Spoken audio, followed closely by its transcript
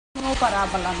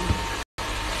parabola.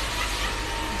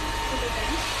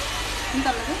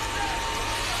 Entah lagi.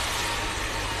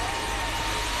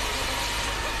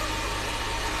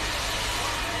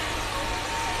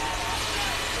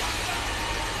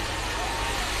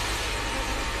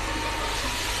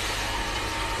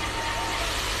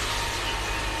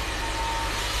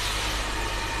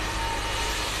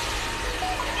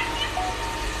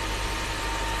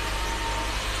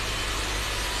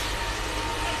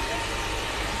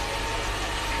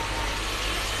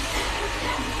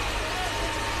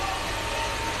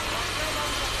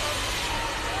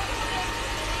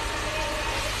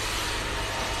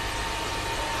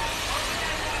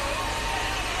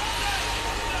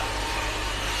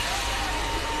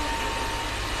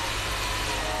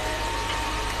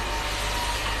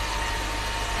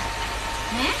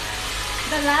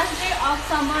 The last day of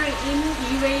summer in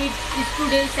UAE is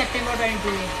today, September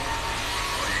 22.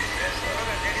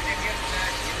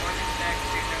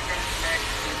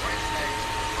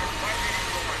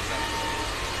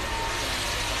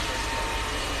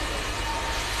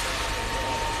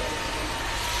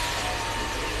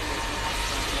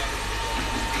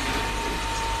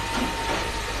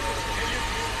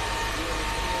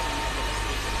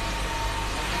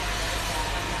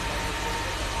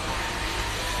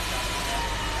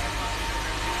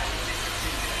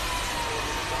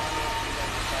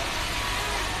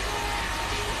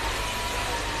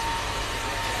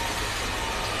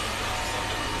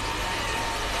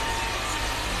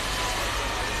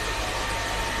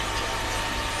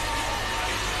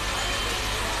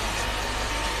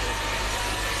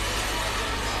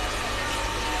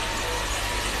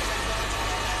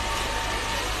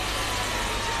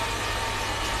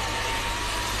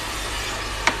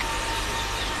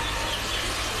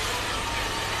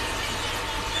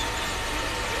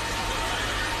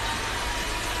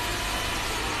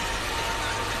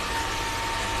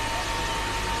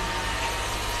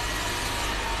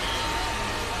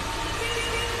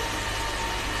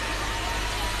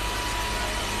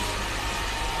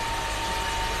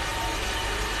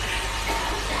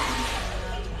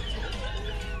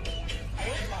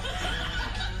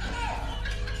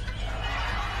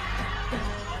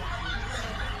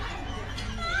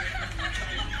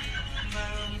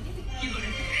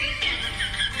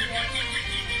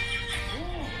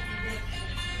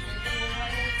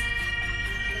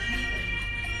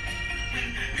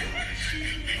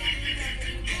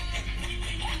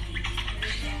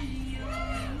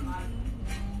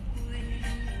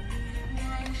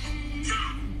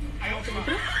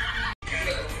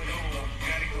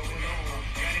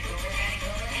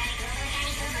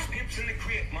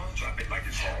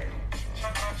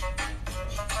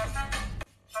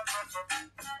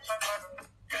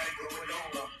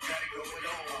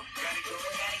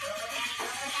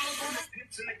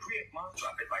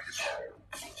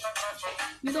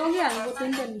 Itu lagi ya, buat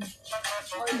tonton.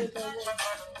 Oh itu tahu.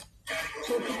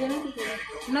 छोटी देना तो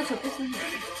ना छोटी C.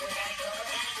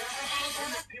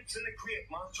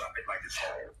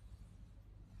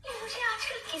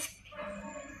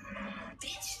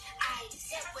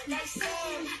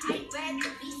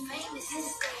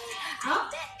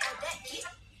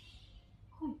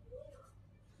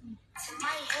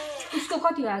 उसको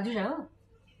कति हो आज र हो?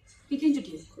 कि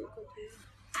तीनचोटि हो?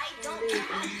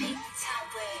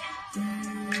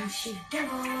 She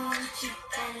devil, she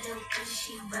better cause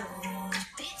she wrong.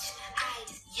 Bitch,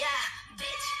 yeah,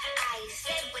 bitch, I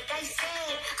said what I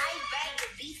said. I'd rather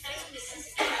be famous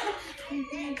instead. I'm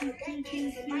never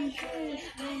thinking in my head.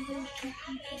 I'm gonna keep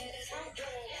my head as I get.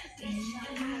 Bitch,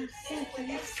 I said what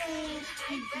I said.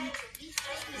 I'd rather be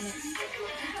famous instead.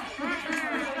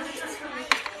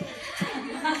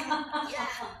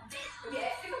 Yeah,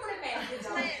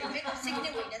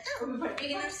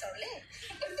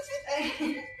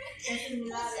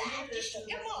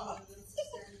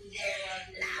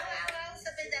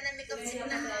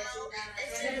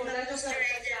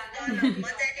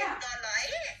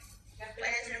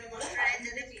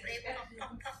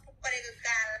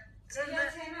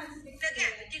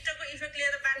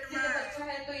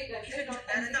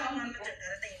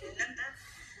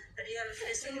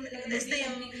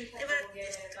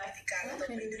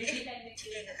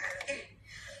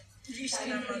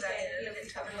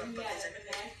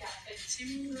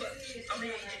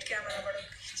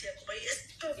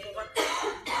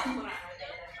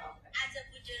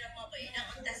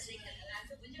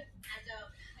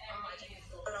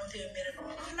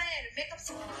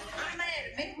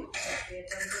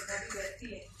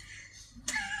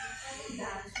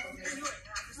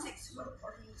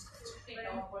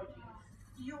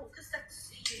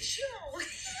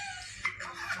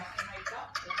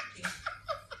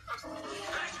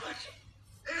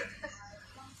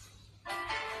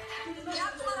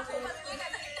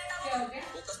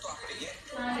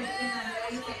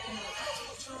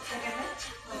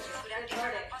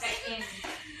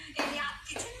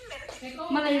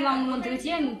 मलाई लाउनु मन थियो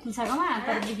chain पुसाकोमा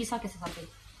तर बिगिसकेछ सबै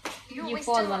यो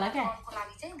पलवाला क्या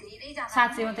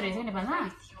 700 मात्रै रहेछ नेपालमा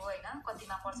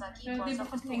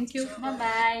thank you bye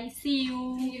bye C you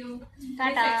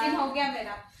Tata second हो गया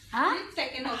मेरा हाँ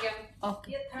सेकंड हो गया ओके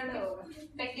ये थर्ड होगा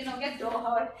सेकंड हो गया 2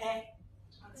 और है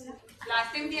लास्ट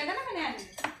टाइम दिया था ना मैंने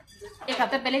एक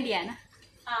हफ्ता पहले दिया है ना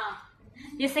हाँ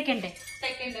ये सेकंड है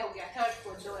सेकंड हो गया थर्ड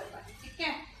फोर्थ 2 है ठीक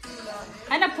है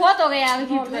ना फोर्थ हो गया अभी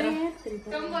फिफ्थ करो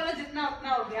तुम बोलो जितना उतना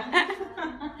हो गया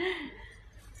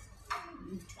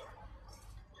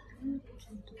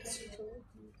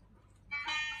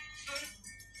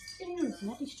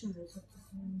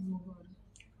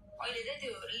अहिले चाहिँ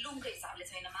त्यो लुमको हिसाबले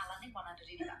छैन माला नै बनाएर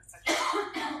रेडी भएको छ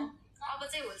अब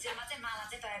चाहिँ होलसेलमा चाहिँ माला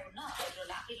चाहिँ तयार हुन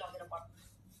हजुरहरूले आफै लगेर पर्नु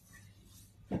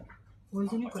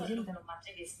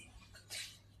मात्रै बेच्ने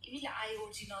इभिल आई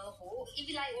ओरिजिनल हो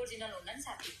इभिल आई ओरिजिनल हुन्न नि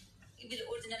साथी इभिल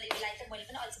ओरिजिनल इभिल आई त मैले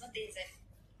पनि अहिलेसम्म देखेको छैन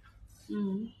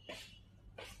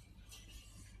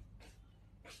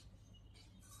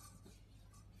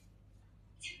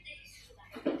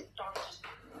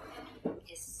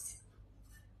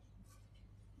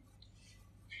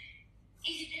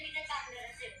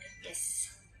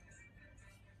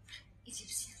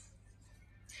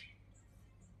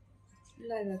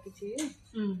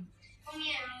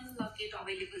लकेट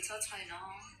अभाइलेबल छैन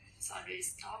सरी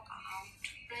स्टक आउट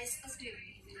प्राइस कसरी हो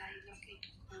इभिलाई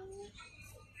लकेटको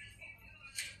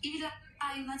इभिलाई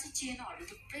आयुमा चाहिँ चेनहरू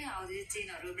थुप्रै आउँदैछ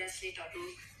चेनहरू ब्रेसलेटहरू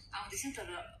आउँदैछ तर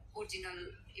ओरिजिनल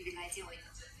इभिलाई चाहिँ होइन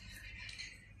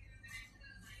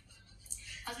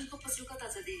हजुरको पसल कता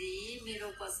छ दिदी मेरो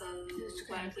पसल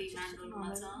कुमारको इमान रोडमा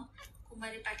छ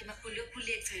कुमारी पार्टीमा खुलेको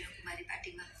छैन कुमारी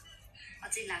पार्टीमा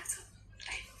अझै लाग्छ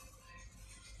टाइम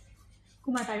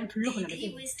कुमार पार्टी ठुलो खोला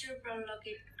वेस्टर्न पर्ल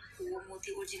लकेट हो मोती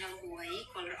ओरिजिनल हो है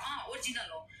कलर ओरिजिनल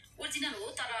हो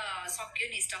तर सक्यो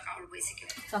नि स्टक आउट भइसक्यो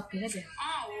सक्यो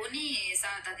क्या हो नि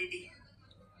शारदा दिदी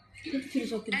फेरि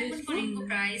सक्यो डायमन्ड रिङको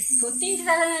प्राइस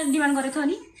 3000 डिमान्ड गरेको थियो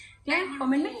नि त्यहाँ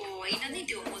कमेन्टमै होइन नि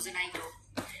त्यो मोजोनाइट हो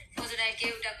मोजोनाइटको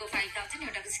एउटाको 5000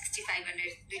 एउटाको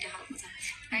 6500 दुईटा खालको छ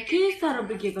के साह्रो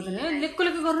बिकेको छ लेक्को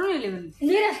गर्नु नि यसले पनि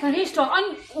लिएर नि स्टक अनि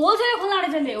होलसेल खोल्न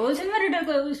आँटेको छ होलसेलमा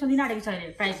रिटेलको उयसमा दिन आँटेको छ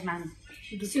अहिले प्राइसमा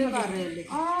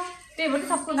त्यही भएर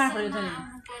सबको गाँठ परेको छ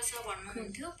पर्छ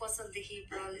भन्नुहुन्थ्यो पसलदेखि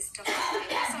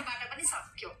पसलबाट पनि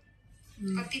सक्यो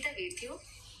कति त भिड थियो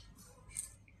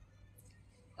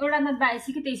एउटा न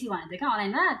 22 कि 23 भनेको थियो क्या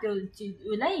अनलाइनमा त्यो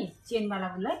उसलाई चेनवाला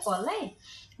उसलाई पललाई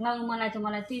मलाई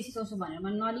 23 चौसो भनेर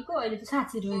मैले नलिएको अहिले त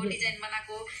 700 रुपियाँ डिजाइन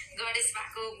बनाएको गणेश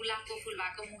भएको गुलाबको फुल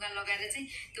भएको मुगा लगाएर चाहिँ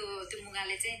त्यो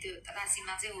मुगाले चाहिँ त्यो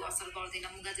राशिमा चाहिँ असर गर्दैन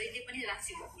मुगा जहिले पनि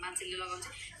राशि भएको मान्छेले लगाउँछ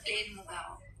प्लेन मुगा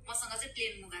हो मसँग चाहिँ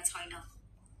प्लेन मुगा छैन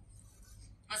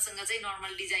मसँग चाहिँ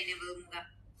नर्मल डिजाइनेबल मुगा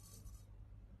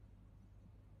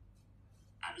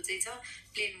अरू चाहिँ छ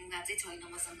प्लेन मुगा चाहिँ छैन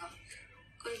मसँग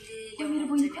कहिले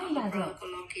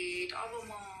लकेट अब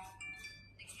म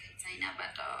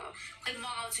चाइनाबाट खै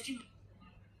मगाउँछु कि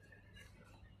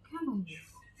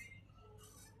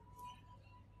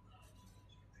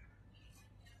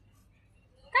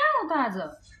कहाँ हो त आज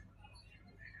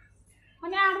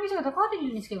अनि 8 बजी त कति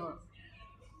निस्केको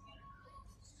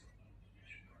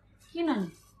किन नि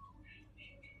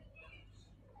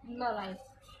ल भाइ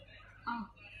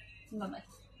ल भाइ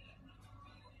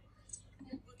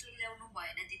बोतल ल्याउनु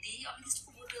भएन दिदी अब त्यसको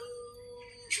बोतल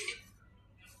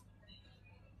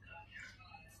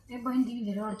ए बहिनी तिमी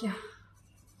धेरै अड्क्यो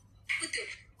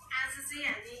आज चाहिँ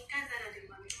हामी कहाँ जान दिउँ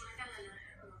भने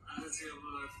आज चाहिँ अब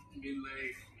बिनलाई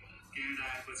क्यानाडा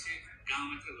आएपछि गाउँ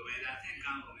मात्रै घुमाइरहेको थिएँ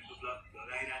गाउँ घुमेको ब्लग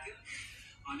लगाइरहेको थियो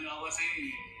अनि अब चाहिँ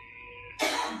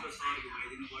सहर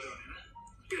घुमाइदिनु पर्यो भनेर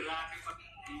त्यो राखेको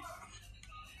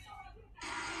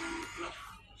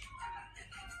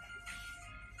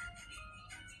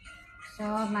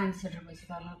सब मान्छेहरू भएपछि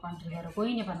घरमा कन्ट्री गरेर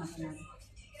कोही नेपालमा छैन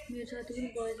मेरो साथी पनि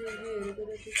बजेको हेरेको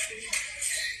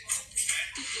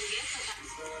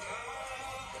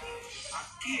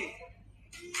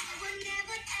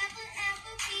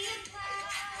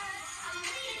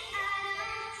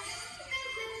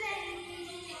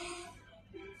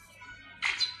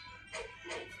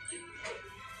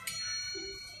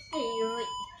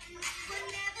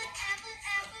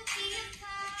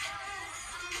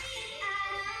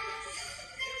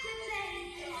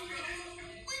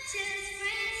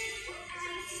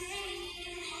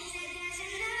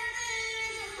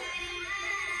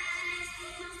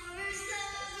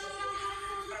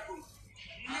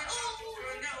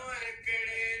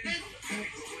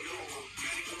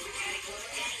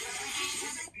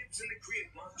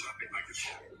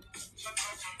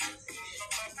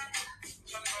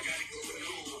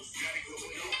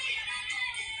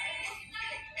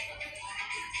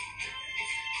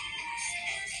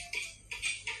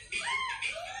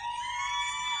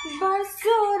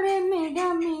बरसो रे मेघा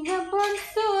मेघा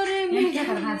बरसो रे मेघा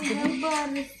मेघा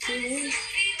बरसो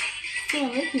त्यो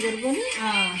है फिगर पनि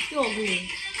त्यो अघि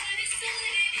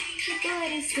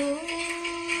बरसो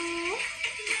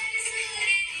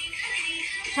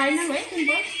छैन है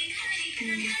सिम्पल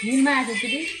हिँडमा आएको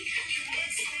फेरि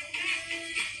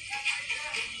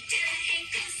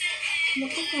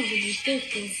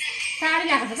साडी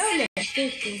लगाएको छ क्या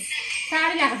उसले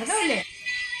साडी लगाएको छ क्या उसले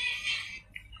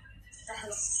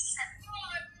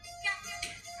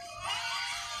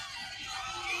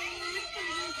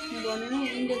भनेन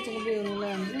इन्डेक्सको बेहोर्नु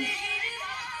लाग्यो हामीले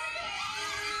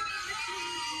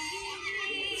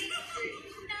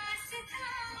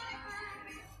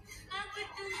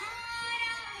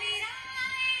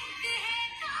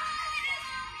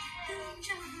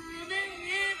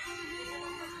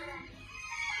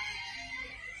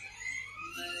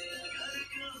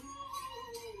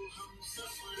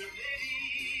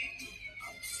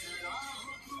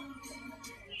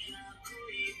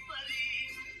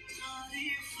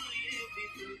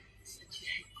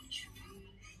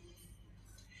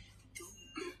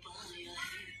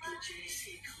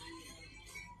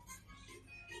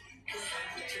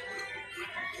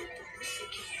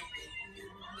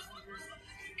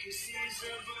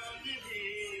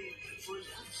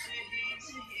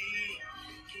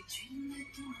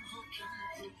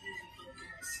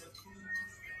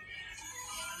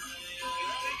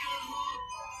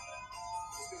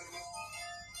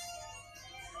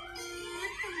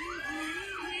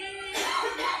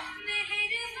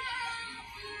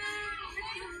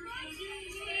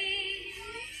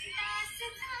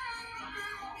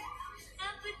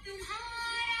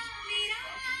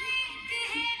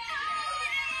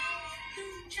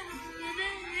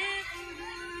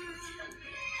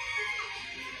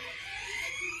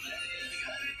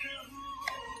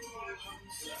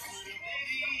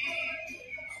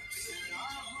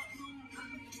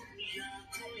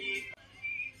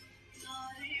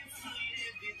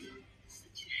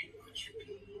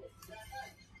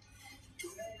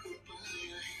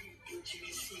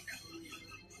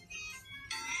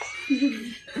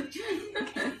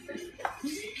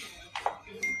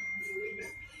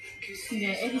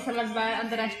एतिसलट बार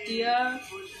अन्तर्राष्ट्रिय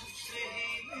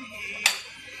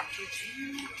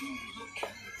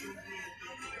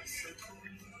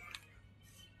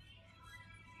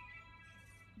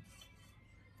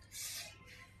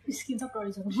स्किन सब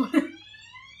टरिसक्नु पर्यो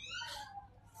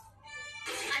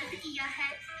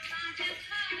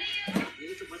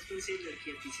ये तो बचपन से ही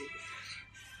लड़कियां पीछे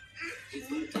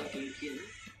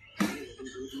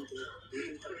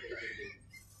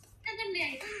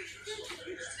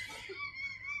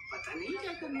पता नहीं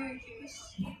क्या करना है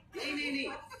नहीं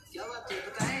क्या बात है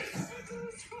पता है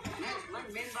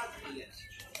मेन बात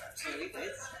सॉरी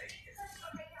गाइस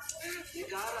मैं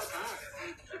गा रहा था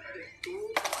तो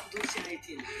दूर से आई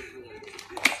थी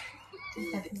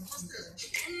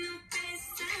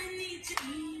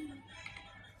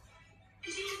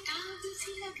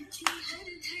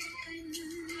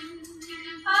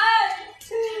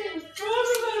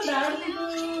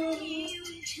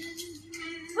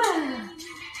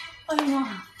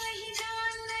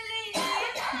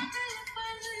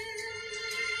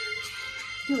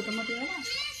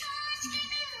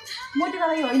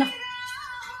मोतीवाला यो होइन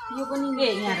यो पनि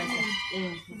यहाँ रहेछ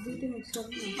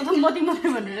मोती मात्रै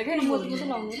भनेर क्या मोती मात्रै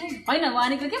लाउनु होइन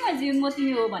भनेको के मान्छे यो मोती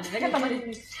हो भनेर क्या तपाईँले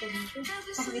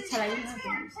तपाईँको इच्छा लाग्यो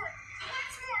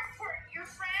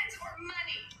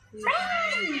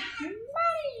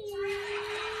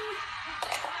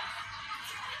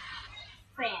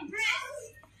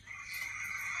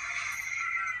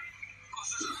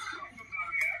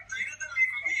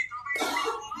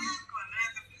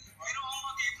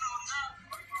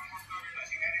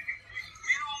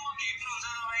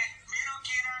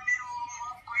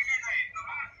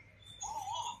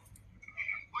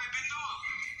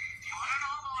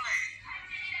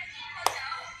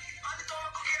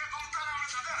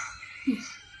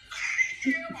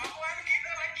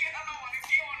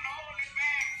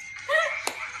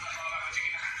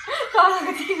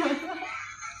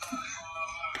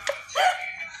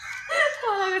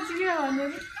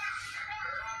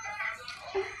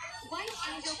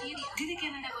दिदी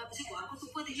क्यानाडा गएपछि घरको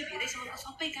टुप्पोदेखि धेरैसम्मको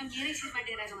सबै काम मेरै सिरमा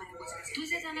डेरा जमाएको छ।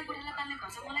 200 जना कोठालाई पाल्ने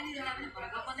खर्च मलाई नै जोडा पनि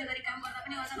फरकमा बन्दै गरी काम गर्दा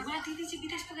पनि अझ मलाई दिदी चाहिँ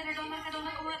विदेश पुगेर डलरका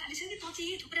डलर कमाउन थालिसक्यो त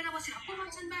चाहिँ थुप्रेर बसेर पो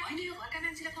भन्छन् बा होइन यो घरका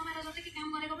मान्छेले कमाएर जतिकै काम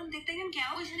गरेको पनि देख्दैनन् क्या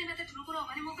हो पैसा नै मात्रै ठुलो कुरो हो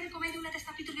भने म पनि कमाइदिउँला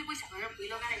त्यस्ता पितुरले पैसा भनेर भुइँ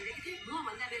लगाएर हिँडेकी थिएँ म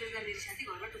भन्दा बेरोजगार मेरी साथी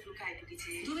घरमा टुप्लुक्क आइपुगी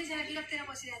छे दुवैजना गिलक्तेर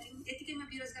बसिरहेका थियौँ यतिकैमा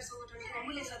बेरोजगार संगठनको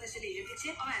अमूल्य सदस्यले हेरेकी छे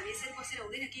अब हामी यसरी बसेर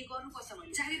हुँदैन केही गर्नुपर्छ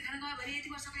भने जागिर खान गयो भने यति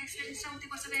वर्षको एक्सपिरियन्स र उति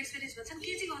वर्षको एक्सपिरियन्स भन्छन्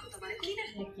के चाहिँ गर्नु त भने किन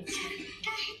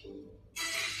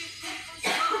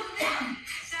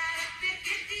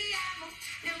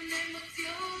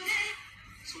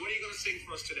So what are you going to sing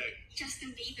for us today? Justin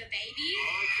Bieber, baby.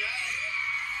 Okay.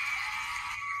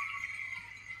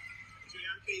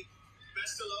 Jayanti,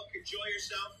 best of luck. Enjoy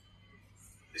yourself.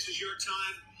 This is your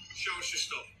time. Show us your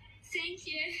stuff. Thank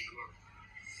you. Come on.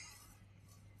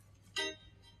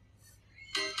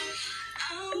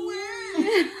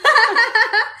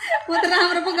 म त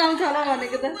राम्रो पो गाउँछ होला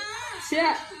भनेको त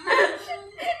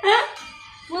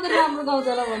म त राम्रो गाउँछ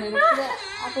होला भनेको पुरा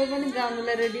आफै पनि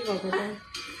गाउनुलाई रेडी भएको त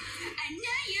I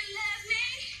know you love me.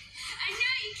 I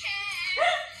know you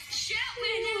care. Show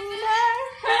whenever.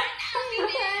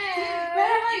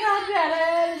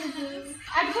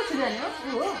 आठ कस्तो जाने हो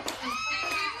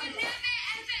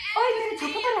ओइ मेरो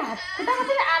छोटो पऱ्यो हात खुट्टामा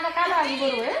चाहिँ आधा कालो आगो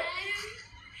बरु भयो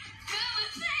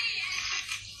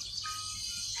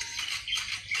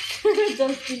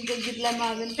जस्टिनको गीतलाई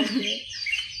मागेन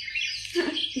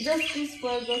justice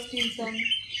for Justin song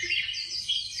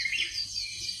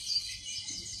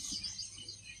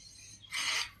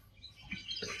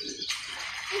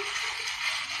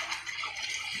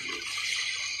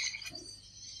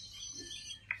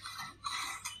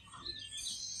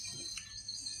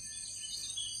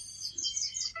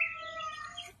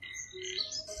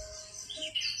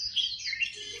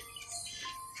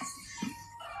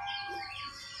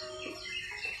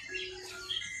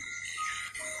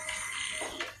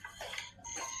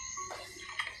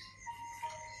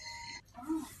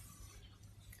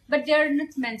But they are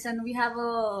not mentioned. We have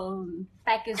a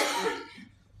package.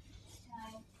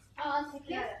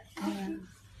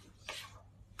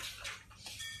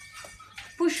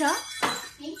 Pusha.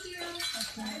 Thank you.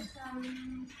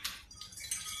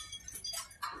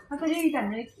 अब रेडी त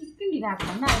हामीले के लिइरहेको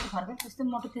भन्न अब घरमै त्यस्तो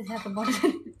मोटो त्यसमा त बढ्छ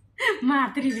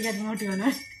मात्र रिबिका मोटी हुनु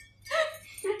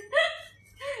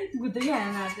गुद्दै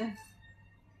आएन आज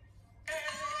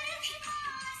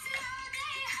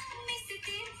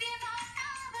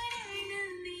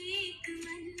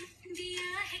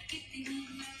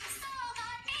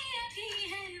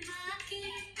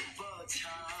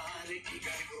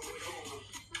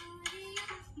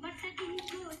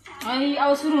अनि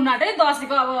अब सुरु हुन आँट्यो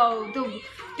दसैँको अब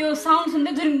त्यो साउन्ड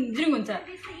सुन्दै जुरुङ जुरुङ हुन्छ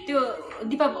त्यो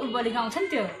दीपावली आउँछ नि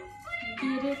त्यो के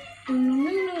अरे टुङ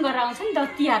गरेर आउँछ नि त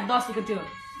तिहार दसैँको त्यो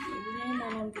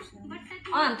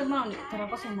हामी त मनाउने तर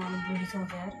कसरी मनाउनु बुढी छ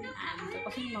यार हामी त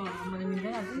कसरी मनाउनु मैले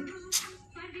मिल्दैन अझै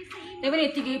त्यही पनि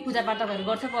यत्तिकै पूजापाठहरू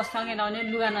गर्छ बस्छौँ लाउने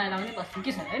लुगा नयाँ लाउने बस्छौँ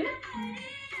के छ होइन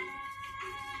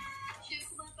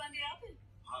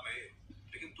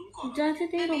जहाँ चाहिँ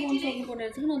त्यही रमाउनु सक्नु पर्ने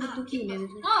रहेछ कि नत्र दुःखी हुने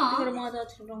रहेछ त्यही भएर म आज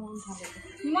रमाउनु थालेको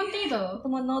मन त्यही त हो त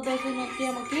म न दसैँ न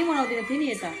त्यहाँ म केही मनाउँदिनँ थिएँ नि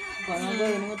यता घरमा गयो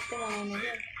भने मात्रै मनाउने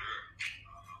क्या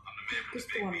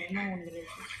त्यस्तो भन्ने नहुँदो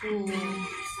रहेछ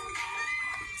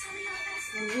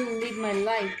लिभ माई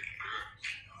लाइफ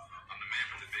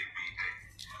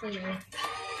त्यही हो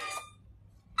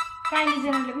काइली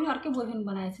जेनरले पनि अर्कै बोयफ्रेन्ड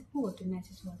बनाएछ को हो त्यो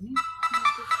म्यासेज गर्ने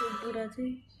त्यसको बुढा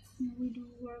चाहिँ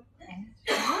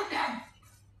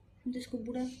त्यसको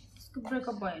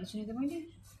ब्रेकअप भयो भने सुनेको मैले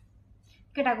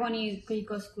केटाको अनि कोही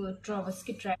कसको ट्रभस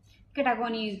कि ट्र्याक केटाको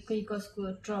अनि कोही कसको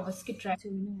ट्रभस कि ट्र्याक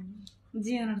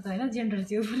जेनर त होइन जेन्डर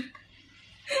थियो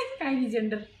काइली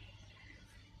जेन्डर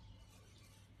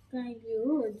काइली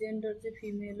हो जेन्डर चाहिँ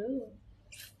फिमेल हो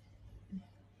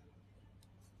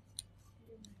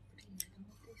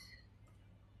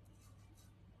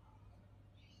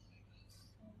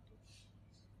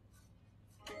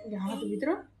भित्र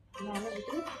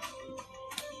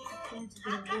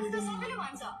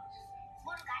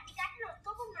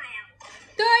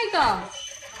त्यही त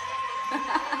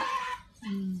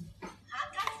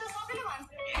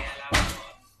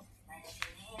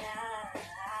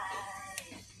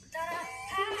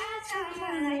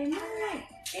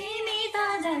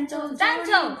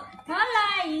जान्छौ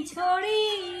मलाई छोडी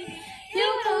यो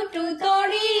टुटु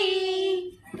तोडी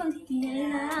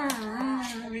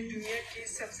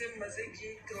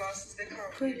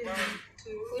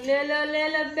ले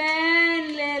लो पेन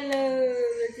ले लो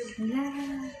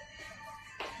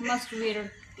must wear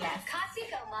glass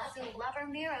खासीका मासु लभर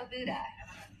मेरो बुढा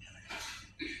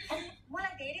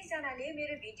मलाई धेरैजनाले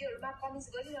मेरो भिडियोहरुमा कमेन्ट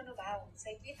गरिरहनु भएको हुन्छ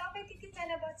कि तपाई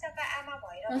त्यतिजना बच्चाका आमा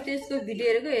भएर त्यसको भिडियो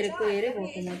हेरेको हेरे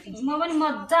भएको म पनि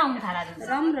मज्जा आउन थाल्यो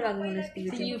राम्रो लाग्यो मलाई त्यसको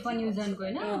भिडियो यो पनि युजनको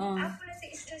हैन आफूलाई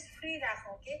चाहिँ स्ट्रेस फ्री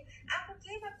राखौं के आफू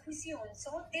केमा खुसी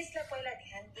हुन्छौ त्यसलाई पहिला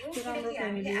ध्यान दिऊ किनकि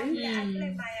हामीले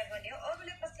आफूलाई माया गर्ने हो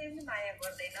अरूले कसैले पनि माया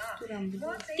गर्दैन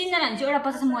तीनजना हुन्छ एउटा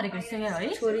पछि मरेको रहेछ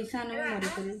है छोरी सानोमै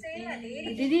मरेको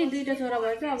दिदी दुईटा छोरा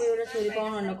भएछ अब एउटा छोरी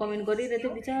पाउनु भनेर कमेन्ट गरिरहेको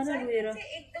थियो बिचारा रोएर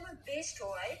एकदमै बेस्ट हो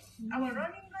है अब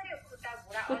रनिङ गर्यो खुट्टा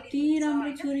घुँडा कति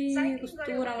राम्रो छोरी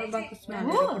कस्तो राम्रो बाकसमा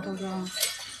हालेर पठाउँछ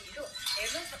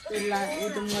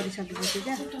एकदम गरिसकेपछि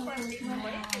क्या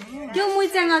त्यो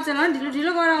मुइचाङ आउँछ ल ढिलो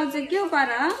ढिलो गराउँछ के हो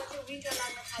पारा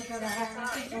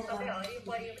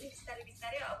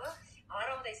अब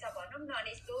हराउँदैछ भनौँ न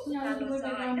अनि यस्तो उकालो छ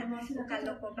होइन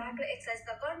उकालोको बाटो एक्सर्साइज त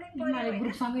गर्नै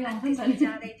पर्यो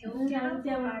जाँदै थियो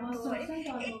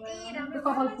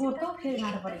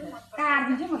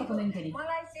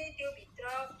मलाई चाहिँ त्यो भित्र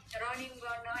रनिङ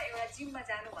गर्न एउटा जिममा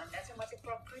जानुभन्दा चाहिँ म चाहिँ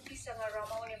प्रकृतिसँग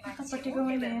रमाउने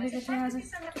मान्छे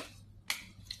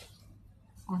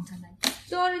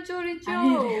चोरी चोरी चो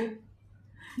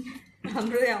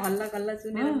हाम्रो यहाँ हल्ला कल्ला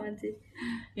सुनेर मान्छे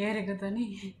हेरेको त नि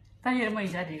तैँनिर म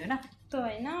हिजो दिएको न त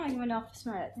होइन अहिले मैले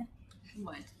अफिसमा हेरेको थिएँ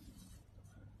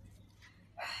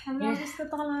हाम्रो अफिस त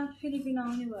तल फिलिपिनो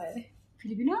आउने भयो अरे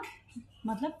फिलिपिनो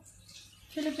मतलब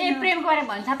ए प्रेमको बारेमा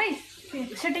भन्छ थाहा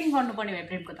सेटिङ गर्नुपर्ने भयो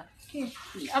प्रेमको त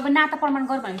अब नाता प्रमाण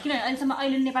गर भने किनभने अहिलेसम्म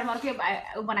अहिले नेपालमा अर्कै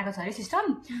बनाएको छ अरे सिस्टम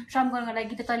श्रम गर्नको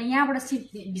लागि त तैँले यहाँबाट सिट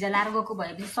भिजा लाएर गएको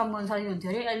भएपछि श्रम गर्न सजिलो हुन्थ्यो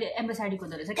अरे अहिले एम्ब्रेसाइडी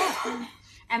हुँदो रहेछ क्या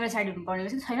एम्ब्रेसाइडी हुनुपर्ने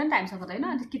रहेछ छैन नि त हामीसँग त होइन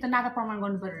कि त नाता प्रमाण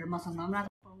गर्नु पऱ्यो अरे मसँग नाता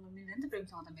प्रमाण मिल्दैन नि त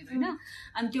प्रेमसँग त मेरो होइन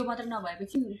अनि त्यो मात्रै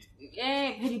नभएपछि ए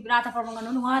फेरि नाता प्रमाण गर्नु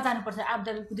पनि उहाँ जानुपर्छ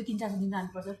आबदारी कुद्दै 3-4 दिन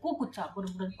जानुपर्छ को कुद्छ बरु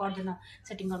पर्दैन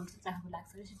सेटिङ गर्नुपर्छ चाहको लाग्छ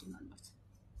अरे सेटिङ गर्नुपर्छ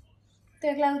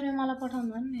त्यो 1 लाख रुपियाँ मलाई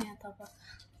पठाउनु नि यहाँ तपाईँ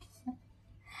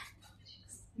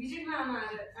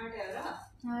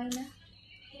होइन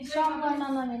श्रम गर्न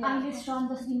नमिल्ने अहिले श्रम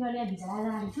जस्तो तिमीले यहाँ भिजा लगाएर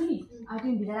आएको छु नि अब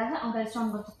तिमी भिजा लगाएर आउँदा श्रम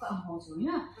गर्छ आउँछु होइन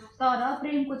तर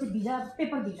प्रेमको चाहिँ भिजा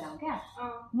पेपर भिजा हो क्या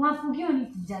उहाँ पुग्यो अनि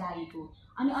भिजा लागेको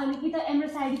अनि अहिले कि त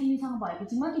एम्ब्रेसाइडी तिमीसँग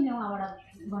भएपछि म तिमीले उहाँबाट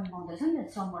गर्नु पाउँदैछ नि त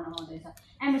श्रम गर्न पाउँदैछ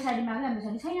एम्ब्रेसाइडी माग्यो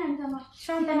एम्ब्रेसाइडी छैन हामीसँग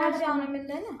श्रम त नाच्न आउन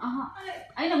मिल्दैन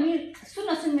होइन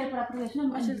सुन मेरो कुरा पुरै सुन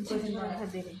अनि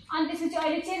त्यसपछि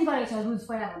अहिले चेन्ज गरेको छ रुल्स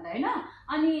पहिलाभन्दा होइन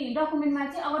अनि डकुमेन्टमा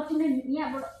चाहिँ अगर तिमीले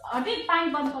यहाँबाट हटेक पानी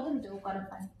बन्द गर्छ नि त्यो गरम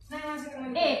पानी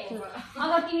ए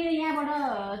अगर तिमीले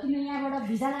यहाँबाट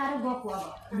भिजा लगाएर गएको अब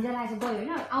भिजा लगाएर गयो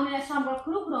होइन आउनेलाई श्रमबाट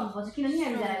कुरो आउनुपर्छ किनभने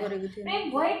यहाँ भिजा प्रेम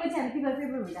गएपछि हामी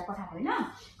पेपर भिजा पठाएको होइन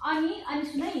अनि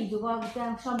सुन हिजो गएको त्यहाँ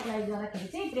श्रमको लागि गर्दाखेरि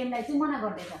चाहिँ प्रेमलाई चाहिँ मना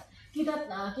गर्दैछ कि त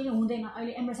किन हुँदैन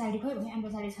अहिले एम्ब्रेसाइडी खोइ भने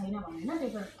एम्ब्रेसाइडी छैन भने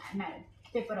होइन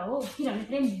पेपर हो किनभने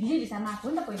प्रेम भिजै भिसामा आएको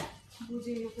नि त पहिला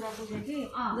बुझेँ यो कुरा बुझेँ कि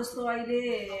जस्तो अहिले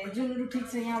जुन ठिक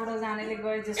छ यहाँबाट जानेले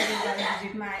गए जसरी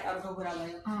भिजिटमा आए अर्को कुरा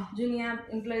भयो जुन यहाँ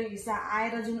इम्प्लोइ भिसा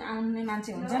आएर जुन आउने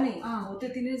मान्छे हुन्छ नि हो त्यो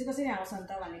तिनीहरू चाहिँ कसरी आउँछन्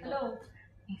त भनेको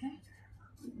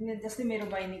जस्तै मेरो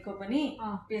बहिनीको पनि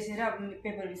पेसेर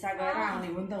पेपर भिसा गएर आउने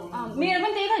हो नि त मेरो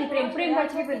पनि त्यही त नि प्रेम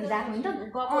गर्छ पेपर भिजा आएको नि त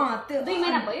 2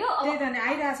 महिना भयो त्यही त नि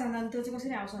आइरहेछ नि त्यो चाहिँ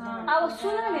कसरी आउँछ त अब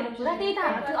सुन न मेरो कुरा त्यही त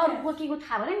अरू के को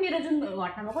थाहा भने मेरो जुन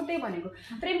घटना भएको त्यही भनेको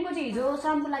प्रेमको चाहिँ हिजो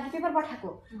श्रमको लागि पेपर पठाएको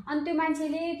अनि त्यो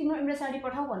मान्छेले तिम्रो एम्ब्रेसाइडी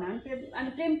पठाऊ भन्यो अनि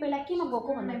प्रेम पहिला केमा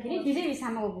गएको भन्दाखेरि भिजै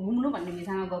भिसामा घुम्नु भन्ने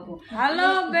भिसामा गएको हेलो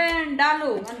बेन डालो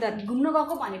अन्त घुम्नु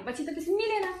गएको भनेपछि त त्यसो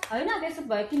मिलेन होइन त्यसो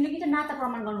भयो तिमीले कि त नाता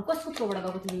प्रमाण गर्नु कसको थ्रोबाट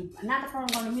गएको तिमी नाता प्रमाण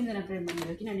गर्नु मिल्दैन प्रेम भनेर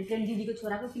किनभने प्रेम दिदीको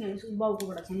छोराको किनभने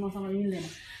बाउकोबाट छ मसँग मिल्दैन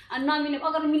अनि नमिल्ने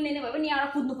अगर मिल्ने नै भयो भने यहाँबाट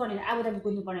कुद्नु पर्ने आबुधाबी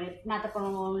कुद्नु पर्ने नाता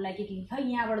प्रमाण गर्नुलाई के खै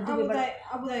यहाँबाट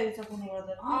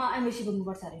एम्बेसी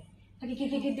पुग्नुपर्छ अरे के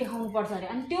देखाउनु पर्छ अरे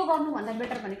अनि त्यो गर्नुभन्दा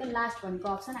बेटर भनेको लास्ट भनेको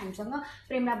अप्सन हामीसँग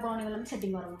प्रेमलाई बनाउने बेलामा सेटिङ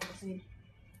गराउनुपर्छ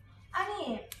अनि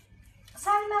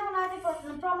सालमाको नाति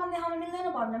प्रमाण देखाउन मिल्दैन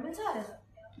भन्न मिल्छ अरे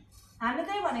हामी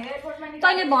त्यही भनेको एयरपोर्टमा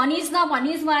तैँले भनिस्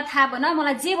नभनिस् मलाई थाहा भएन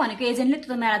मलाई जे भनेको एजेन्टले त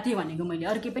मलाई त्यही भनेको मैले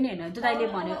अरू केही पनि होइन त्यो तैँले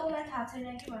भन्यो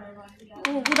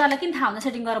उनीहरूलाई किन थाहा हुन्छ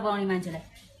सेटिङ गरेर बनाउने मान्छेलाई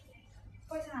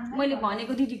मैले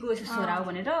भनेको दिदीको छोरा हो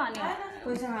भनेर अनि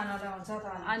पैसा खान त हुन्छ त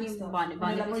अनि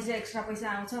पैसा एक्स्ट्रा पैसा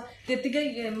आउँछ त्यत्तिकै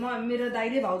मेरो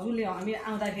दाइले भाउजूले हामी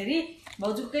आउँदाखेरि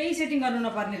भाउजूकै सेटिङ गर्नु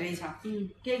नपर्ने रहेछ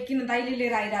किन दाइले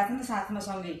लिएर आइरहेको थियो नि त साथमा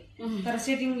सँगै तर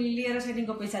सेटिङ लिएर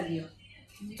सेटिङको पैसा लियो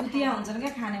चुतिया हुन्छन्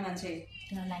क्या खाने मान्छे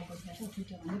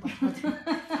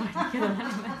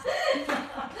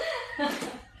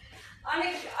अनि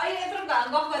अहिले यत्रो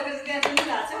गफ गरेर चाहिँ त्यहाँ पनि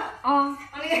भएको छ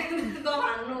अनि गफ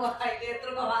हान्नु अहिले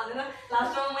यत्रो गफ हान्दैन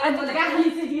लास्टमा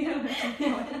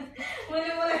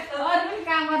मैले अरू पनि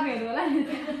काम गर्नेहरू होला नि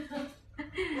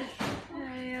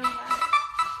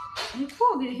को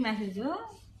अघिदेखि म्यासेज हो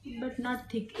बट नट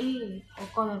थिक ए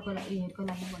कलरको लागि हेयरको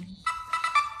लागि भन्नु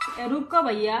ए रुक्क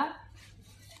भैया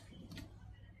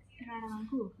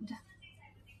राणाको जा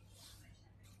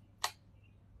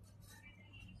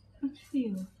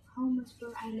how much for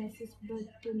eyelashes but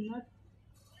do not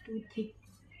too thick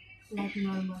like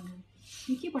normal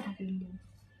के पठाएको तिमीले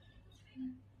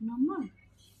नम्बर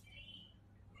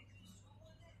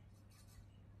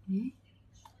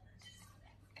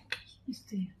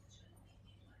यस्तै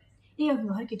ए अघि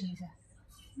भर्खर केटी रहेछ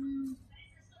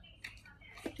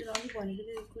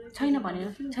छैन भनेर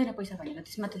छैन पैसा भनेको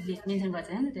त्यसमा त मेन्सन गर्छ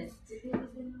हैन त्यो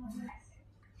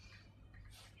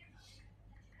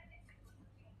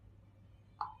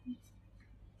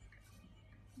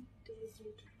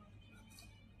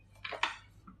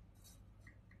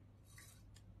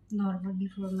normal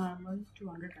before normal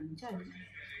 200 भन्छ अहिले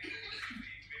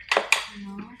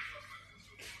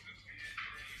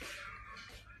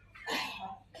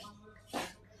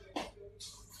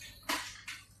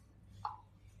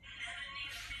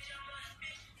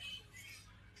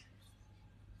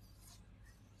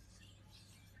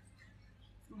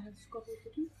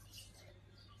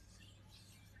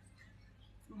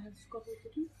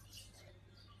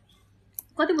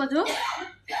कति बज्यो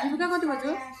भूमिका कति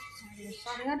बज्यो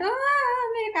 8:30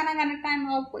 मेरो खाना खाने टाइम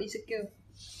अफ भइसक्यो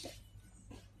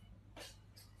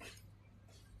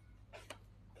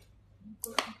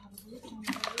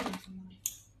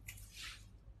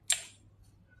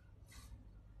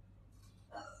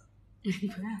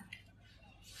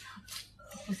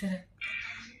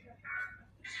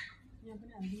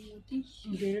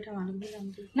धेरै ठाउँ हाल्नु पनि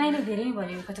राम्रो नै धेरै नै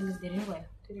भयो कचम धेरै नै भयो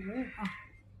धेरै भयो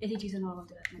यति टिसन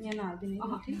लगाउँदै यहाँ नहाल्दिने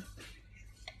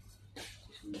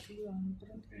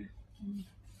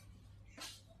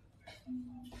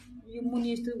यो मुनि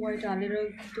यस्तो वाइट हालेर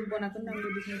त्यो बनाएको पनि राम्रो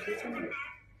देख्ने थिएछ नि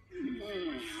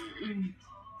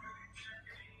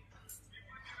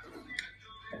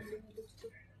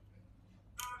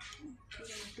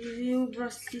यो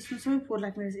ब्रस त्यसमा सबै फोहोर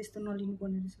लाग्ने रहेछ यस्तो नलिनु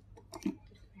पर्ने रहेछ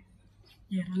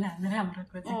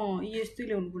यस्तै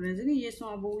ल्याउनु पर्ने रहेछ नि यसमा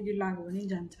अब उयो लाग्यो भने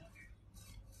जान्छ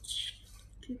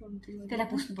के गर्नु त्यसलाई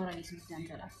पुस्नु पर्यो यसमा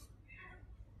जान्छ होला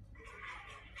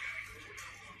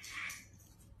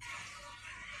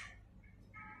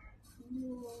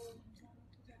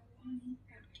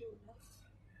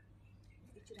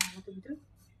भित्र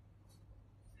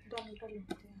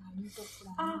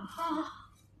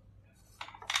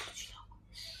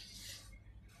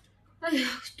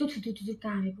कस्तो थुतु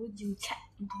कामेको जिउ छ्या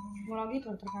मलाई अघि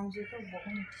थरथर कामसेको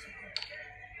भोक्नु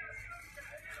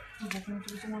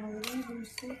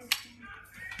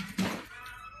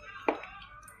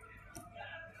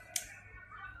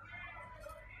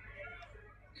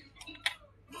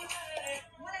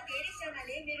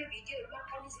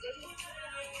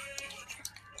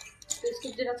त्यसको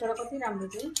जेरा छोरा कति राम्रो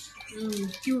थियो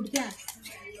क्युट क्या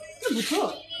भुट्यो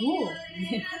हो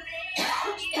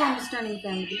यस्तो अन्डरस्ट्यान्डिङ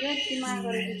फ्यामिली क्या यति माया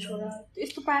गरेको छोरा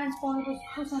यस्तो प्यारेन्ट्स पाउनु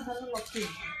कस्तो संसारमा लक्ष्य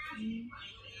हुन्छ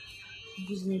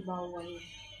बुझ्ने बाउ भयो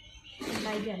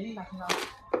लगाइदिइहाल्ने भएको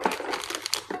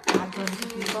हात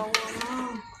गर्ने बाउमा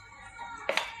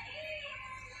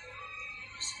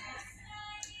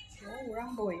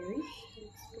राम्रो भयो है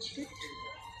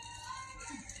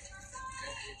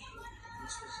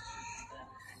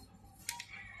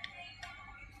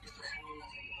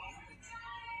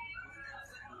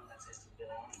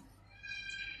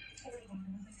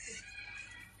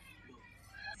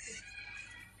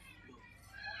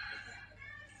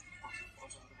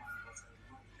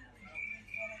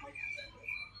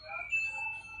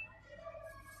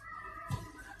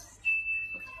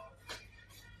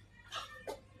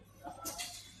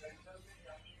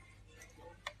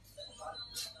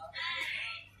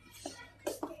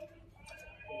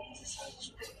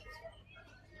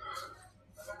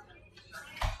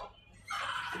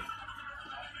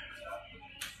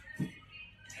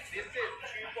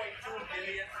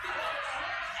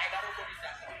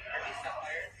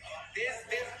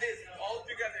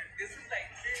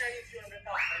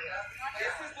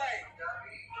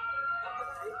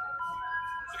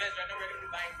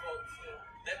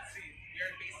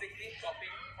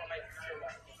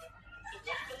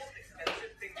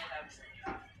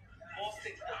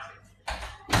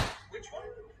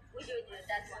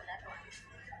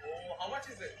How much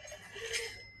is it?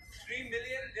 3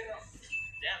 million dirham.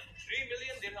 Damn, 3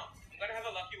 million dirham. I'm gonna have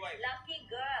a lucky wife. Lucky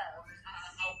girl.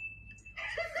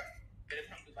 Dirham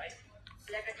from Dubai.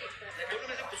 Let her taste it. बोलो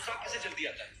मुझे गुस्सा कैसे जल्दी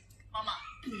आता है? Mama.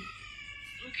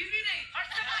 रुकी भी नहीं.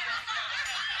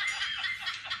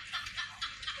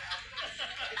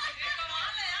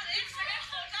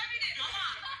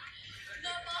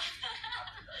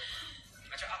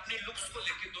 अच्छा, अपने लुक्स को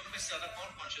लेके दोनों में से ज्यादा कौन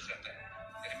कॉन्शियस रहता है?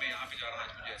 अरे मैं यहाँ पे जा रहा हूँ,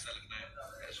 आज मुझे ऐसा लगना है.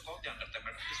 ऐसा कौन ध्यान रखता है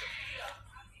मैडम जी?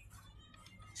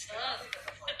 सर,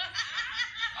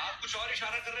 आप कुछ और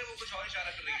इशारा कर रहे हैं, वो कुछ और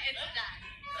इशारा कर रही है.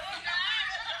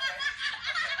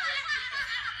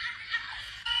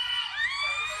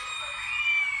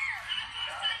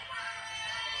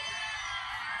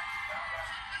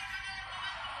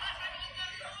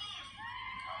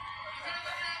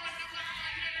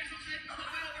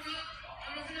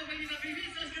 Baby,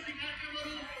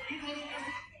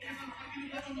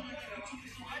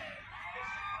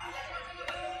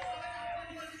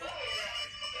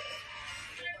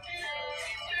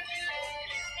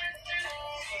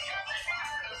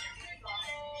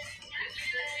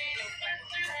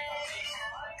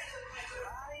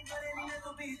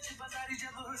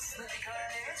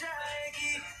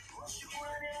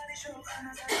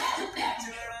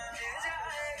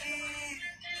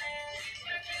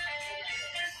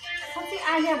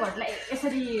 आलिया भट्टलाई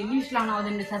यसरी लिस्ट लाउन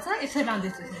आउँदैन थाहा छ यसरी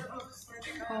लाउँदैछ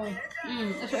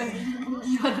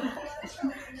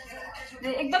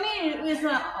एकदमै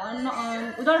उयसमा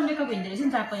उदार मेकअप हिँड्दो रहेछ नि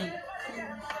त पनि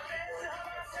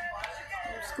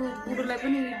उसको बुढोलाई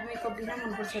पनि मेकअप दिन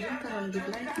मनपर्छ अरे नि त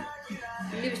रणदीपलाई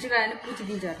लिपस्टिक लगाएर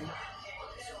पुचिदिन्छ अरे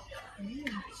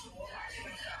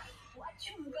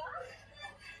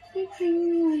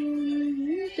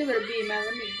त्यही भएर बिहेमा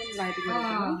पनि एकदम लाइट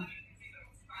गरेको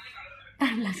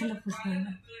टाइम लाग्छ ल पुस्दैन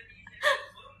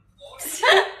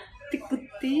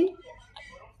कुत्ती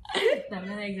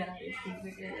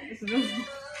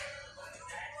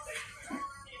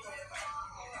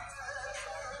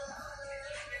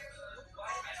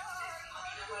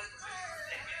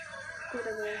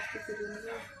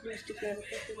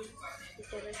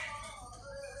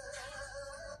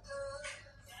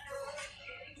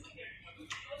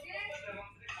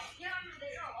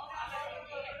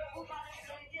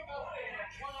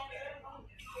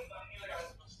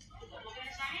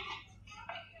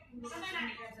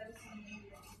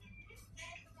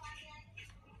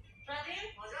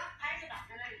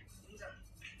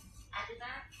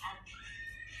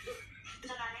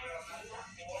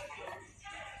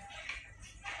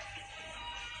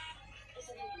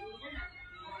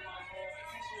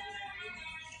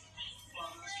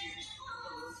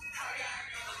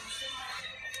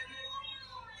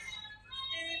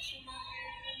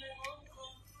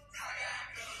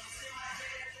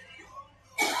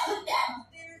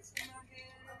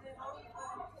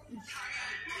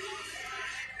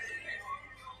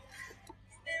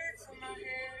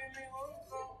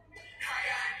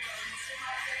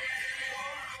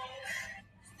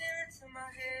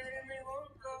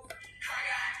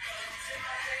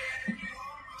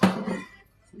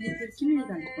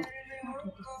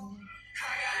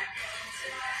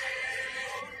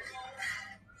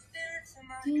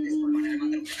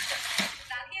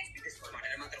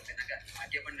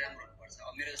एकजना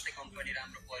मेरो जस्तै कम्पनी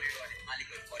राम्रो पर्यो भने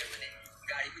मालिकहरु पर्यो भने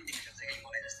गाडी पनि दिन सक्छ कि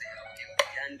मलाई जस्तै अब के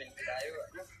ध्यान पनि पुरायो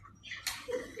हैन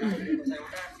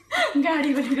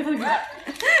गाडी पनि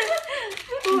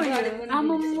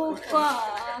आमम्मो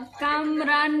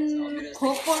कामरान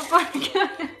खोकोल पर्यो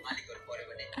मालिकहरु पर्यो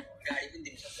भने गाडी पनि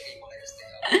दिन सक्छ कि मलाई जस्तै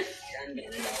अब ध्यान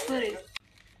पनि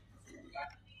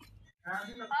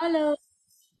हेलो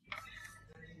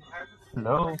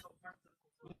हेलो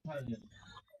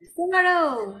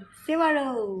सेवारो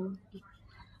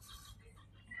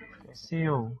कैसे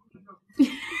हो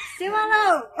सेवारो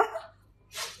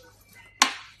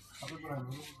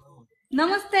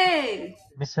नमस्ते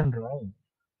मिशन राय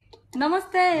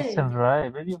नमस्ते mission Rai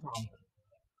where you from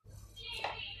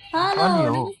hello कहाँ हो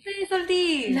नमस्ते सोल्टी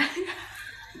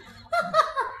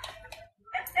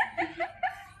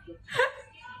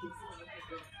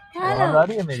आवाज आ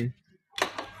रही है मेरी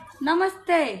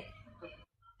नमस्ते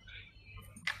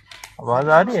आवाज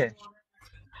आ रही है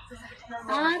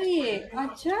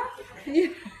अच्छा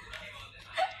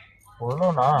बोलो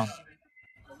ना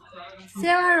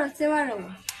सेवारो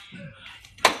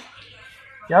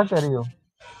क्या कर रही हो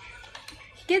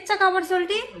के छ खबर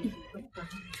सोल्टी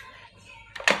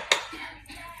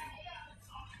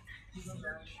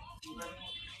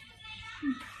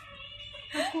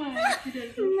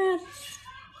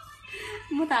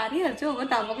म त हारिहाल्छु हो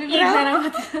धमकै एकजना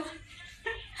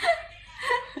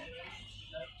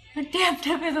ट्याप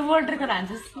ट्याप यस्तो वाटरको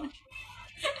हान्छस्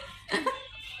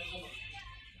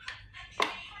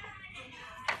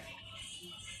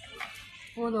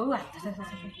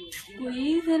कोही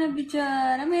छैन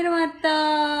बिचरा मेरोमा त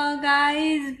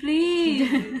गाइज प्लिज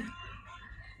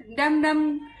ड्याम ड्याम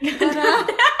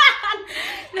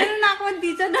मेरो नाकमा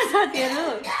दिन्छ न साथीहरू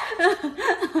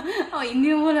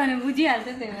हिन्दीमा बोल्यो भने बुझिहाल्छ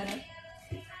त्यही भएर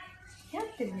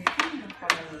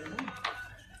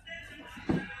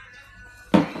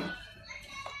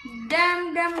ड्याम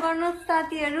ड्याम गर्नुहोस्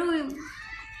साथीहरू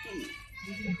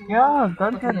क्या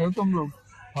कर रहे हो तुम लोग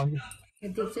हाँ जी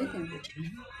देख्छ है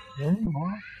हेलो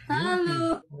हेलो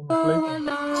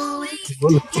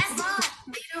बोलो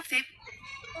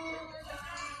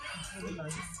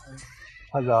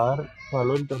 1000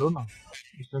 फॉलोअर करो ना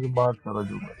इसमें तो बात करो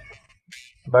जो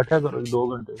बैठा करो 2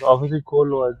 घंटे ऑफिस ही खोल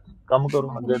लो आज कम करो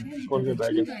ना खोल के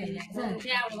बैठ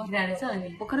जाओ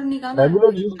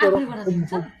रेगुलर यूज करो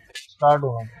स्टार्ट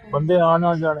होगा बंदे आना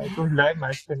जाने तो लाइव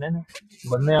मैच करने ना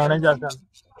बंदे आने जाते हैं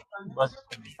बस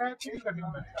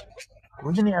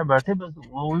कुछ नहीं है बैठे बस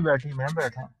वो भी बैठी मैं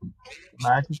बैठा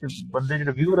मैच बंदे जो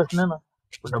रिव्यू रखना ना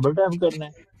तो डबल टैप करना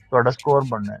है थोड़ा स्कोर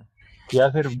बनना है या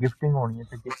फिर गिफ्टिंग होनी है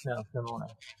किसने ऑप्शन होना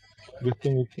है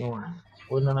गिफ्टिंग होनी है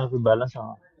उन्होंने फिर बैलेंस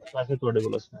हाँ पैसे थोड़े को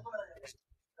लसना है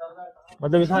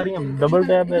मतलब ये सारी डबल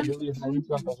टैप है जो ये सारी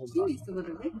का पैसे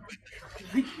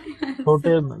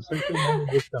छोटे सिर्फ मैंने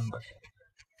देख नंबर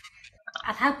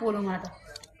आथा पोलो मा त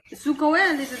सुकाउ है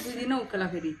अहिले त 2 दिन उकाला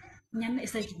फेरि यहाँ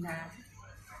यसरी किन्दा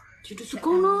छिटो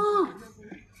सुकाउन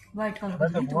व्हाइट कलर मैं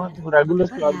तो बहुत रेगुलर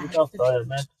क्लास भी का हफ्ता है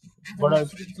मैं बड़ा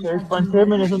 5-6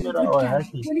 महीने से मेरा हुआ है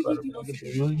ठीक पर मैं तो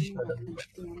यूं ही कर रहा हूं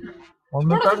और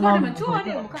मैं कर रहा हूं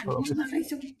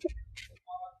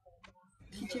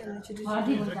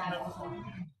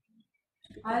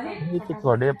ये तो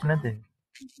थोड़े अपने थे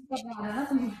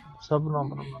सब ना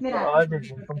बना आज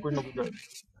तुम कोई ना कुछ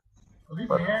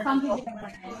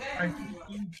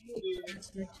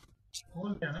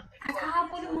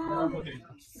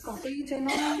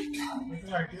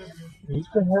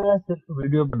एक है सिर्फ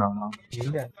वीडियो बनाना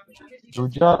ठीक है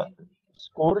दूसरा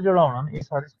स्कोर जड़ा होना ये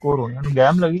सारे स्कोर होने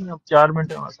गेम लगी अब 4 मिनट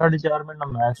 4.5 मिनट ना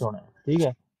मैच होना है ठीक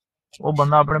है वो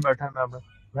बंदा अपने बैठा है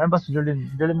मैं बस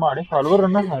जेडे माड़े फॉलोअर है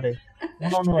ना सारे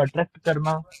उन्होंने अट्रैक्ट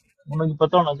करना उन्हें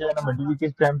पता होना चाहिए ना मैं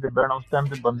किस टाइम पे बैठना उस टाइम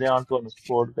पे बंदे आन तो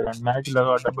सपोर्ट करन मैच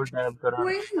लगा डबल टैप करन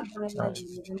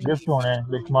गिफ्ट होने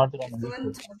लिस्ट मारते रहना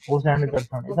वो सेंड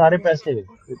करता है सारे पैसे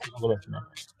को रखना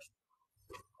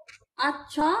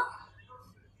अच्छा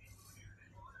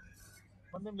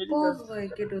बंदे मेरी बहुत गए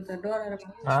केटो त डराएर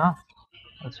हां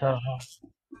अच्छा हां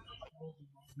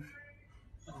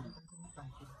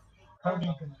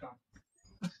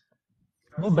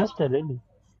नहीं बेस्ट है रियली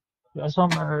ऐसा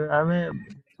मैं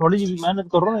थोड़ी सी भी मेहनत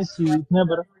कर रहा हूँ इस चीज इसमें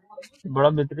पर बड़ा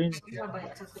बेहतरीन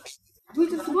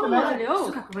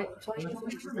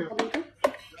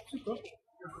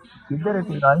किधर है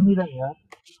कोई आ ही नहीं रहा यार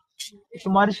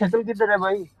तुम्हारी शक्ल किधर है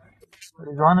भाई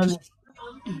रिजवान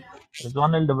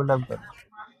अली डबल टैप कर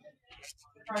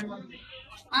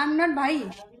आई एम नॉट भाई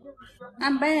आई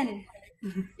एम बहन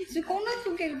सुकाउन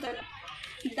सुकेको त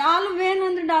डालू बहन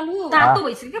अंदर डालू तातो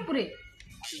भइसक्यो क्या पुरै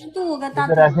तो होगा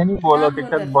इधर ऐसे नहीं बोलो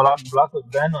टिकटॉक ब्लॉक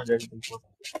बैन हो जाएगा तुमको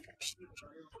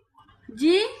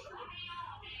जी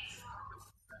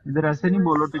इधर ऐसे नहीं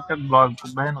बोलो टिकटॉक ब्लॉक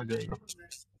बैन हो जाएगा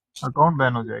अकाउंट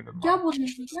बैन हो जाएगा क्या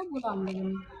बोला हम लोगों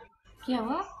ने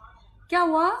क्या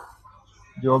हुआ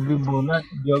जो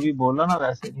भी बोला ना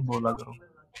वैसे नहीं बोला करो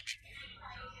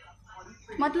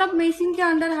मतलब मेसिन के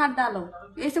अंदर हाथ डालो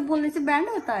ऐसे बोलने से बैंड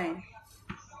होता है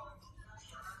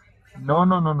No.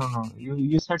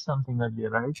 You said something earlier,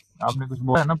 right? आपने कुछ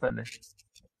बोला है ना पहले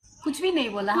कुछ भी नहीं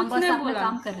बोला हम बस अपना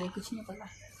काम कर रहे हैं कुछ नहीं बोला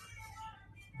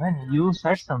मैंने you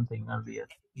said something earlier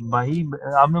भाई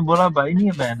आपने बोला भाई नहीं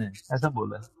है बहन है ऐसा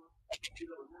बोला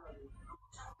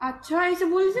अच्छा ऐसे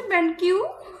बोलने से बैंड क्यों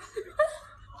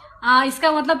हाँ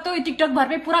इसका मतलब तो टिकटॉक भर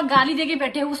पे पूरा गाली देके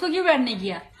बैठे हैं उसको क्यों बैंड नहीं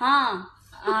किया हाँ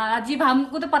अजीब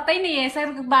हमको तो पता ही नहीं है ऐसा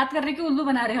बात कर रहे कि उल्लू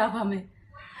बना रहे हो आप हमें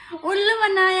उल्लू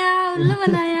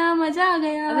बनाया मजा आ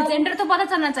गया अभी जेंडर तो पता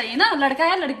चलना चाहिए ना लड़का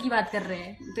या लड़की बात कर रहे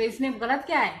हैं तो इसमें गलत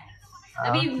क्या है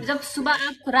अभी जब सुबह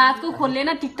आप रात को खोल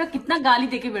लेना टिकटॉक कितना गाली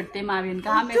देके बैठते हैं माँ बहन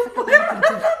का हम ऐसा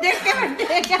देख के बैठते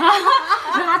हैं क्या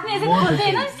रात में ऐसे खोलते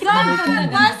हैं ना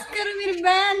बस करो मेरी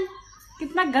बहन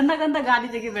कितना गंदा गंदा गाली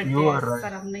देके बैठते हैं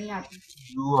पर हम नहीं आते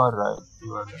You are right.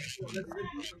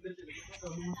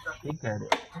 ठीक कह रहे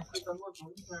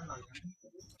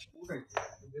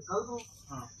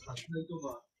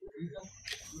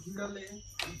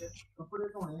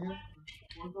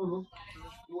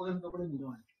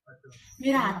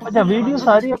अच्छा वीडियो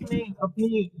सारी अपनी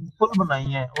फुल बनाई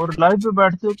है और लाइव पे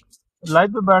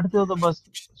बैठते हो तो बस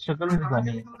शक्ल भी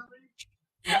दिखानी है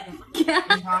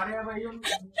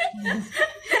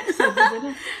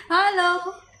hello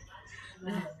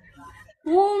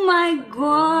Oh my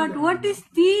God! What is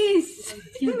this?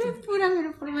 पूरा मेरे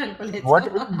प्रोफाइल को ले What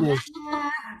is this?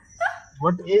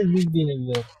 What is this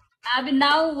behavior? Abhi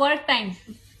now work time.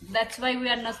 That's why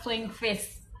we are not showing face.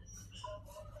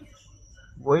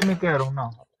 वही मैं कह रहा हूँ ना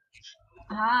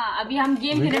हाँ अभी हम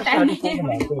गेम खेलने टाइम नहीं है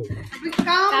अभी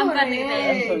काम कर रहे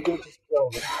हैं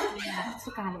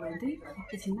कहाँ बोलते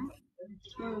किसी ना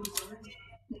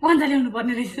कौन सा लेने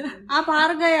पड़ने रही आप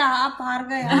हार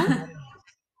गया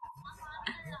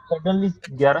सडनली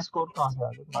 11 स्कोर कहाँ से आ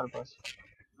गए तुम्हारे पास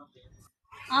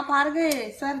आप हार गए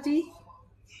सर जी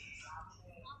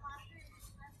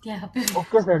क्या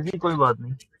ओके सर जी कोई बात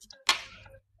नहीं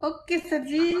ओके सर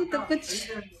जी तो कुछ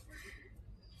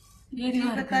ये नहीं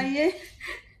बताइए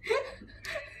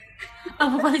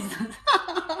अब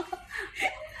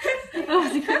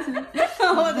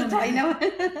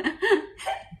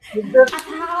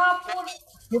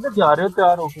किधर जा रहे हो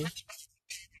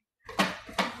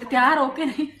तैयार होके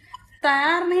नहीं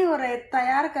तैयार नहीं हो रहे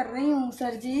तैयार कर रही हूँ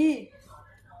सर जी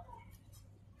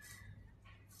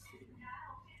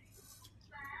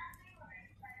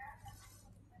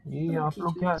ये आप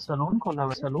लोग क्या सैलून खोला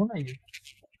हुआ सैलून है ये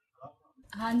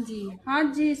हाँ जी। हाँ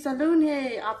जी, सलून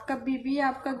है। आपका बीबी,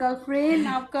 आपका गर्लफ्रेंड,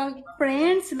 आपका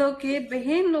फ्रेंड्स लोग है,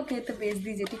 बहन लोग है तो भेज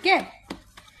दीजिए, ठीक है?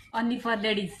 Only for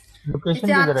ladies. लोकेशन इसे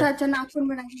किधर अच्छा है? अच्छा नाखून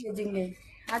बना के भेजेंगे।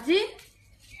 हाँ जी।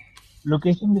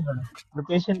 लोकेशन किधर है?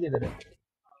 लोकेशन किधर है?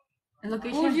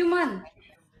 लोकेशन बुर्जुमान।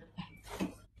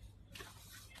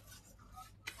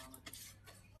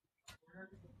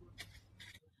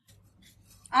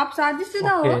 आप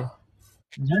शादीशुदा हो?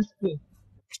 ओके।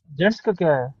 जेंट्स का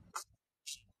क्या है?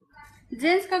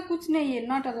 जेंट्स का कुछ नहीं है,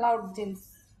 not allowed gents.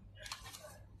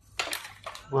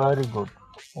 Very good.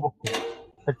 Okay,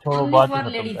 फिर छोड़ो, ओनली बात ही फॉर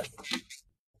खत्म लेडीज। कर,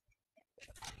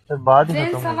 फिर बात ही खत्म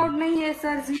जेंट्स हो अलाउड गई। नहीं है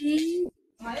सर जी।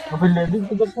 तो फिर लेडीज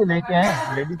किधर से लेके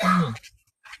आए? लेडीज नहीं है।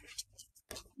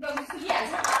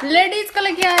 लेडीज का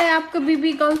लेके आए, आपका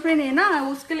बीबी गर्लफ्रेंड है ना,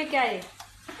 उसके लेके आए।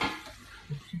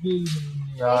 कुछ भी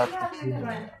नहीं यार, कुछ भी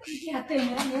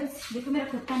नहीं। देखो मेरा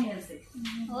खुद का नेल्स है।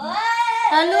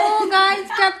 हेलो गाइस,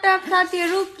 टप टप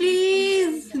साथीहरू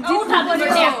प्लिज उठा दो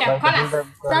ट्याप ट्याप खलास।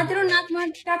 साथीहरू नाकमा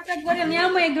टप टप गऱ्यो भने यहाँ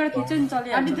म एक जोडा खिच्छु नि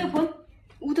चल्यो। अनि त्यो फोन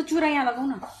ऊ त चुरा यहाँ लगाऊ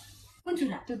न। कुन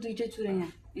चुरा? त्यो दुईटै चुरा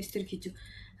यहाँ यसरी खिच्छु।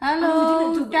 Hello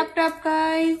top top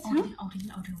guys. Okay,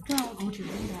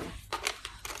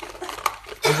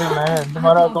 मैं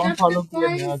तुम्हारा अकाउंट फॉलो किया,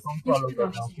 मैं अकाउंट फॉलो कर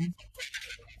रहा हूँ।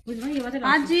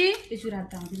 हाँ जी। त्यो चुरा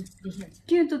त आउँदैन देखिहाल्छ।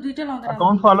 क्यों तो दुईटै लाउँदा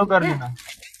अकाउंट फॉलो कर लेना।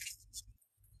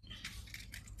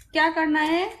 क्या करना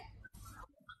है?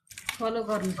 फॉलो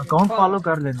गर्नु। अकाउंट फॉलो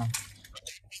कर लेना।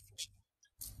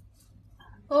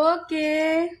 ओके।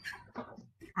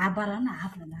 हात बाला न,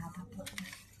 हात भन्दा हात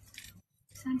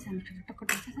सानो सानो टक्क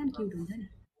टक्क सानो क्युट हुन्छ नि।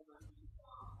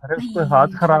 अरे उसको हाथ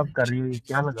खराब कर रही हो, ये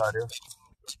क्या लगा रहे हो?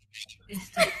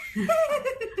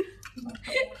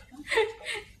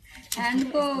 ह्यान्ड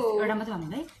को एउटा मात्र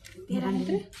भन्नु है। तेरा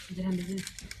मात्रै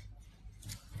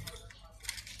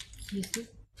यस्तो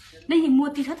नहीं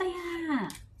मोती छ त यहाँ,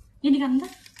 ये निकाल्नु त।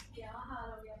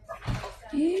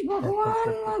 हे भगवान,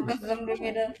 कसम रे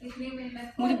मेरा,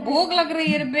 मुझे भूख लग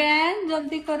रही है रे बहन,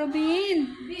 जल्दी करो बीन।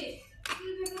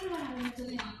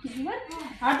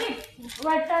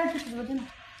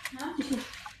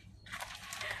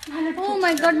 ओह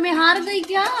माय गॉड, मैं हार गई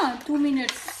क्या? 2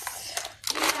 मिनट्स।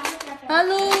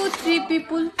 हेलो 3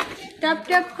 पीपल, tap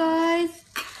tap guys.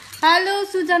 Hello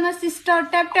Sujana sister,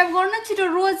 tap tap गर्न छिटो।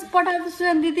 रोज पठाएको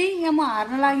सुजन दिदी, यहाँ म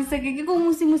हार्न लागिसकेँ कि को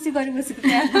मुसी मुसी गरिबसेको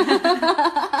त्यहाँ।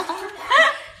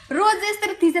 रोज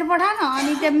यसरी थिचेर पठा न,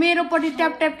 अनि त्यहाँ मेरोपट्टि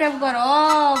ट्याप ट्याप ट्याप गर।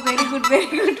 भेरी गुड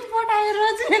पठायो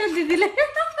रोज मेरो दिदीले।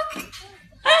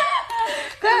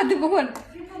 कहाँ दिएको फोन?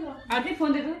 अझै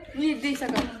फोन दिएको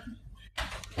दिइसक।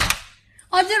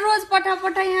 अझै रोज पठा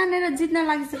पठा, यहाँनिर जित्न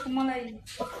लागिसक्यो मलाई।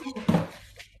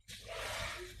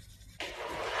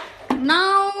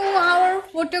 Now our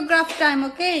photograph time,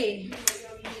 okay?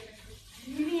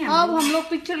 अब हम लोग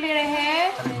पिक्चर ले रहे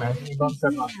हैं। अरे मैं नहीं बात कर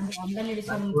रहा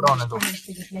हूँ, पूरा होने दो।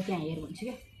 त्यहाँ हेर भन्छु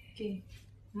क्या।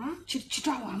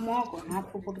 छिटो म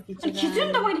आपको फोटो खिचेर खिच्छु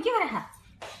नि त मैले, के गरेँ?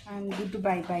 अनि गुड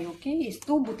बाई बाई, ओके?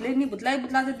 यस्तो भुतले नि भुतला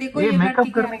त देखो, ये मेकअप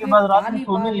लड़की करने के बाद रात में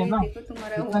सोने है ना,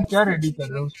 इतना क्या रेडी कर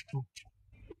रहे हो उसको?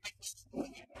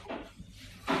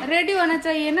 रेडी होना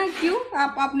चाहिए ना, क्यों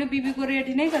आप अपने बीबी को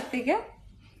रेडी नहीं करते क्या?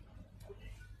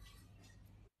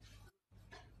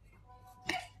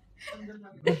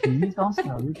 कहाँ से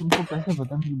आ गई, तुमको कैसे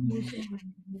पता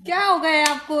नहीं? क्या हो गया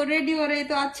आपको? रेडी हो रहे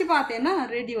तो अच्छी बात है ना,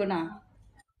 रेडी होना।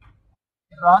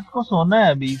 रात को सोना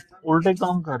है, अभी उल्टे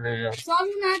काम कर रहे हैं यार। सब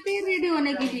आते हैं रेडी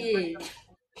होने के लिए।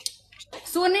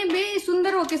 सोने भी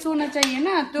सुंदर होके सोना चाहिए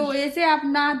ना, तो ऐसे आप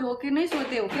ना धो के नहीं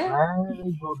सोते हो क्या?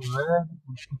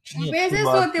 वैसे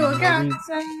सोते हो क्या?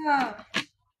 अच्छा,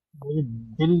 मेरे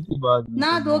दिल की बात ना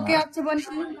धो के अच्छे बन।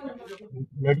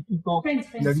 लड़की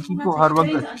को हर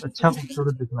वक्त अच्छा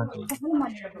खूबसूरत दिखना चाहिए।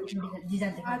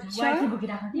 अच्छा,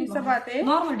 ये सब बात है।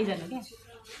 नर्मल डिजाइन हो क्या?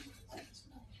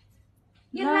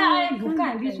 यसलाई ढुक्का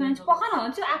बिचमा पखान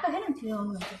हुन्छ, आएको छैन थियो।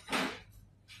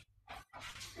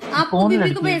 आपको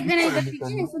बीबी को भेज देना इधर, ठीक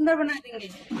है? सुंदर बना देंगे।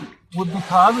 वो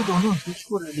दिखा भी दो ना,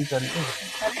 किसको रेडी करके।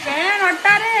 बहन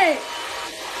हट्टा रे,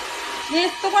 ये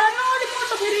तो बड़ा नोडी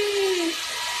फोटो फेरि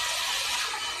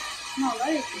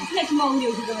नेक्स्टमा उयो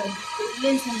उठेको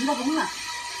लेन्स हुन्छ त पनि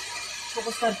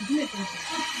फोकस गर्छु नि।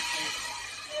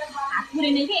 हात पुरै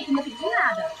नै के एकमा खिच्छु न,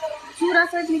 आज चुरा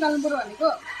सहित निकाल्नु पर्यो भनेको।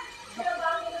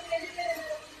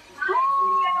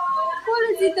 कसले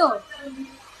जित्यो?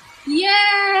 ये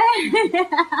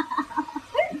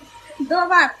 2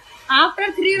 बार। After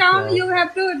 3 round you have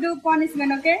two do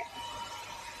punishment, okay?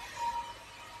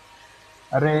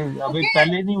 अरे अभी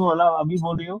पहले नहीं बोला, अभी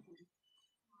बोल रही हो?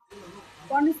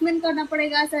 पनिशमेंट करना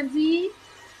पड़ेगा सर जी।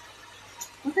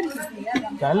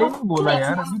 पहले नहीं बोला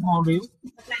यार, अभी बोल रही हो?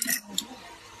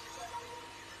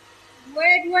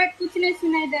 वेट कुछ नहीं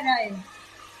सुनाई दे रहा है।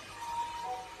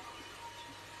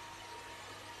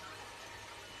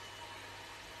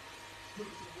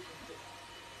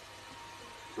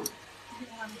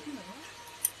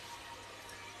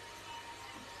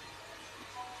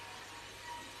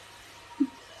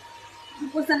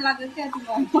 पसंद लगे क्या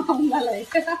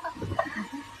तुम्हारा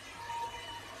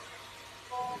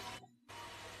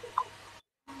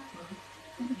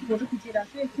फोटो खींचेगा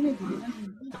तो एक नहीं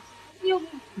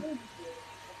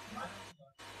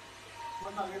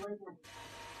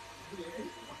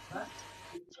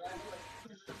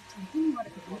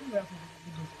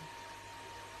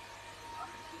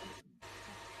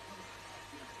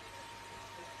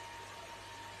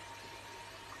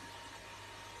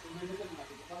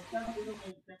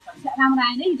राम्रो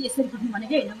आएन नि यसरी खिच्नु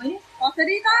भनेको हैन मैले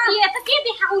कसरी त के त के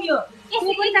देखाउ यो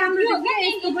यसो पनि राम्रो देख्छ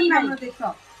यस्तो पनि राम्रो देख्छ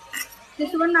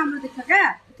त्यस्तो पनि राम्रो देख्छ क्या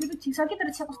त्यो त ठिक छ के तर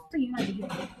छ कस्तो हिँड्न देख्यो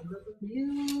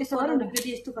यस्तो गरौँ न फेरि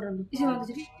यस्तो गरौँ यसो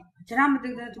गर्दाखेरि राम्रो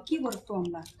देख्दैन त के गर्छ त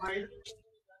हामीलाई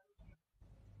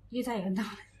के चाहियो त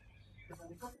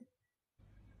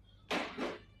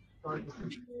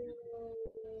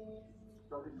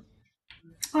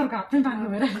अर्को हात पनि भाग्नु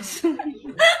भइरहेको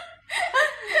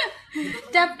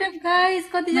टैप टैप गाइस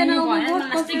कति जना बहुत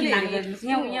कसरी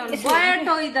बैठ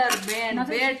हो इधर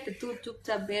बैठ तू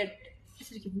चुपचाप बैठ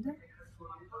यसरी खिच्नु त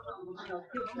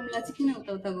मलाई चाहिँ किन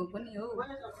उता उता गएको नि हो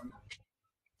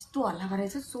यस्तो हल्ला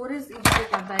गरेछ सोरेज इन्डिकेट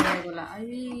गर्दा आइरहेको होला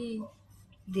अहिले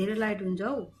धेरै लाइट हुन्छ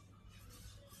हौ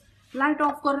लाइट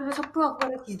अफ गरेर सबै अफ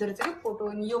गरेर खिच्दो रहेछ क्या फोटो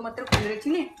अनि यो मात्रै खोलेर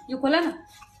खिच्ने यो खोला न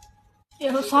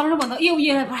यो सरल भन्दा यो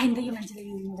पठाइन्छ यो मान्छेले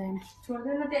यो हुँदैन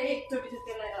छोड्दैन त्यहाँ एकचोटि चाहिँ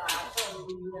त्यसलाई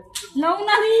लौ न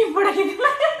नि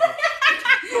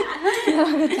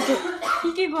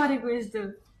के गरेको यस्तो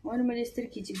अनि मैले यस्तरी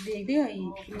खिचेको देख्दै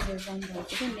नेटमा चाहिँ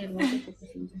फोकस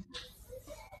हुन्छ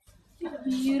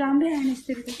यो राम्रै आएन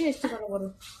यस्तरी त के यस्तो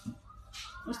गरौँ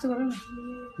यस्तो गरौँ न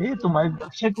ए तुम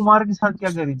अक्षय कुमार के साथ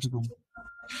क्या कर रही थी तुम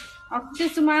अक्षय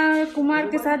कुमार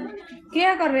के साथ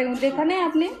क्या कर रहे हो देखा नहीं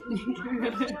आपने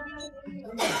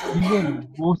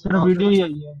वो सिर्फ वीडियो ही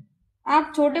आई है आप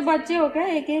छोटे बच्चे हो क्या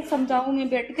एक एक समझाऊं मैं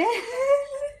बैठ के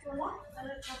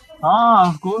हाँ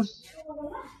ऑफ कोर्स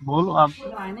बोलो आप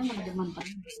आएन मलाई मन पर्छ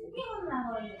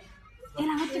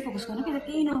यसलाई मात्रै फोकस गर्नु कि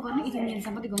केही नगर्नु इधर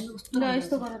मेलसम्म मात्रै गर्नु कस्तो ल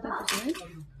यस्तो गर त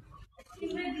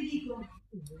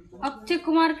अक्षय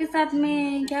कुमार के साथ मैं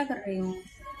क्या कर रही हूँ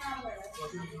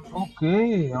ओके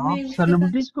आप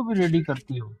सेलिब्रिटीज को भी रेडी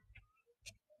करती हो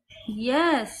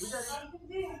यस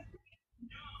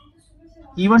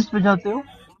इवेंट्स पे जाते हो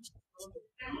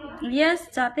यस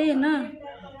जाते हैं ना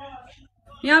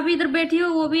यहाँ भी इधर बैठी हो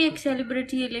वो भी एक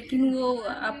सेलिब्रिटी है लेकिन वो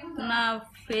अपना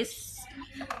फेस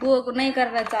वो नहीं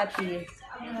करना चाहती है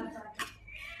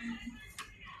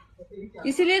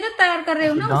इसीलिए तो तैयार कर रहे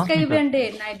हो ना उसका इवेंट है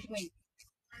नाइट में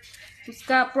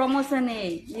उसका प्रमोशन है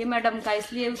ये मैडम का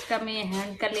इसलिए उसका मैं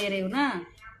हैंड का ले रही हूँ ना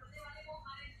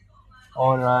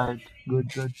ऑलराइट गुड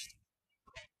गुड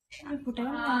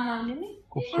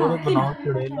खूबसूरत बनाओ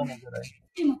चुड़ैला नजर आए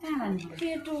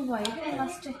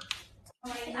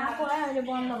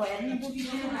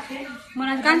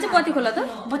मलाई कान्छे बत्ती खोला त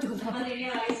बत्ती खोला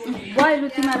गयो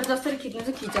तिमीहरू जसरी खिच्नु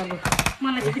चाहिँ खिचालु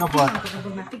मलाई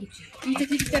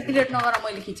त्यति लेट नगर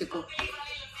मैले खिचेको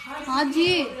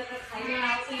हजुर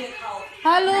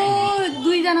हेलो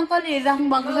दुईजना कसले हेरिराख्नु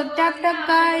भएको छ tap tap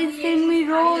guys send me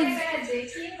रोज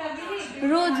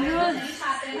रोज रोज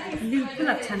बिल्कुल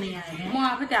अच्छा नहीं आया म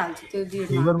आफै त्यहाँ हाल्छु त्यो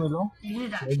फीवर मिलो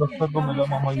डॉक्टर को मिलो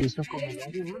मामा यूसुफ को मिलो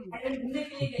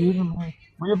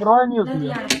मुझे परवाह नहीं होती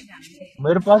है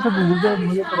मेरे पास है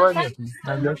मुझे परवाह नहीं होती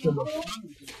मैं जैसे लो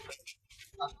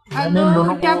हेलो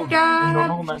ट्याप ट्याप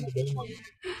दोनों को मैं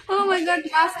oh my God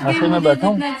last game में मुझे बैठा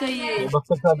हूं जीतना चाहिए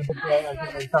डॉक्टर साहब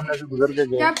सामने से गुजर के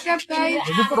गए ट्याप ट्याप गाइस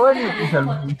मुझे परवाह नहीं होती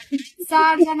सेल्फी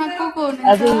 4 जना को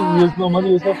ऐसे मोहम्मद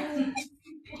यूसुफ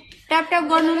ट्याप ट्याप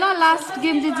गर्नु ल लास्ट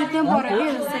गेम चाहिँ जित्नु पर्यो के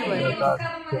जस्तै भयो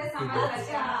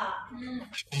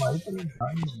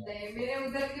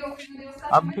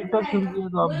अब टिकटॉक शुरू किया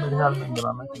तो अब मेरे ख्याल में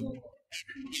बनाना चाहिए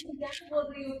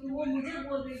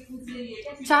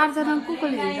 4 जना को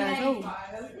लिएर जाऊ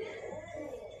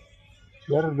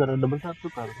यार जरा डबल टैप तो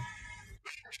कर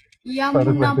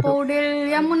यमुना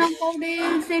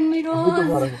पौडेल सेन्ड मी रोज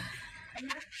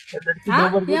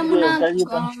यमुना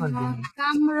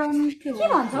कामरन के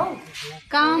भन्छ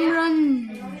कामरन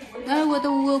वो तो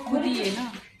वो खुदी है ना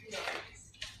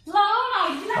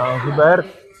जुबैर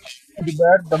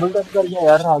डबल टैप कर गया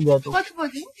यार आ गया तो कति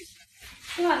बज्यो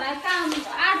तिमीहरूलाई काम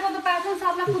 8 बजे पाउँछ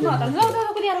सबलाई कुद्नु होला जाऊ जाऊ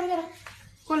कुदिएर कुदिएर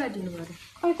कसलाई दिनु पर्यो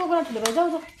खै कोकोला ठुलो भयो जाऊ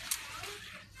जाऊ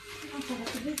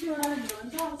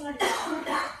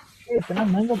इतना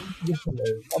महंगा गिफ्ट है।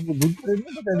 आपको गुड रेट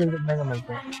नहीं पता है महंगा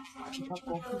मिलता है?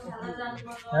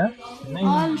 हैं? नहीं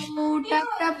हेलो टैप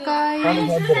टैप साढ़े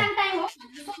गाइस।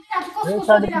 7 dirham। नहीं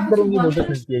 3.5 dirham की बोतल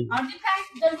मिलती है ये।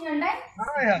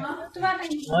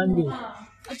 हाँ जी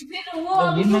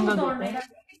ये महंगा देता है,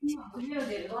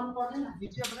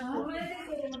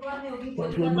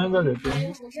 ये महंगा देते हैं।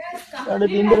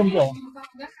 3.5 dirham का है।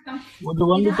 वो जो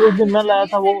 1 लीटर उस दिन मैं लाया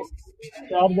था वो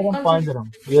 4 dirham 5 dirham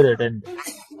ये रेट है इनका।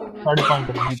 5.5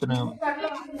 dirham इतने में।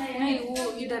 नहीं वो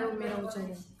इधर मेरा हो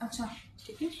चाहिए। अच्छा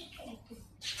ठीक है।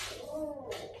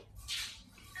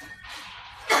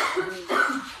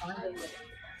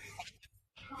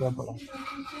 क्या पड़ा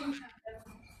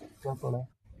क्या पड़ा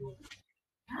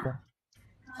क्या?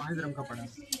 5 dirham का पड़ा।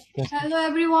 Hello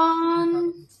everyone.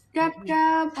 Tap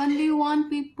tap. Only one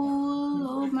people.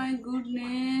 Oh my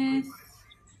goodness.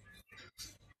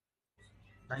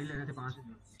 ढाई लगे थे 5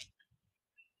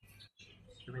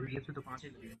 तो मेरी जेब से तो 5 ही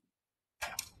लगे।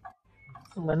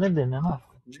 तो मैंने देना ना।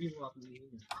 नहीं वो आपने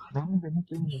नहीं देना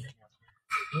क्यों नहीं देना?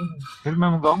 फिर मैं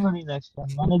मंगाऊंगा नहीं नेक्स्ट टाइम।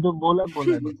 मैंने जो बोला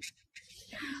बोला है।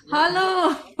 हेलो।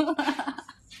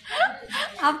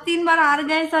 आप 3 बार हार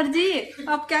गए सर जी,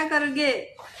 अब क्या करोगे?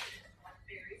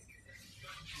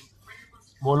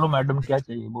 बोलो मैडम क्या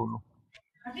चाहिए बोलो।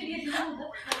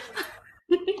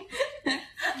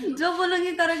 जो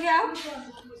बोलोगे करोगे आप।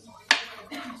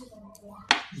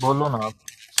 बोलो ना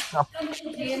आप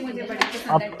ये मुझे बड़ी पसंद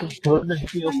आप है। खूबसूरत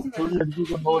लड़की हो, खूबसूरत लड़की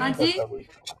को नो हाँ नहीं जी करता कोई।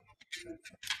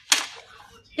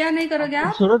 क्या नहीं करोगे आप?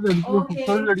 खूबसूरत लड़की हो,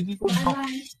 खूबसूरत लड़की को नो,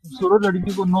 खूबसूरत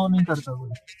लड़की को नो नहीं करता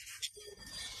कोई।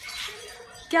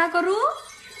 क्या करूं?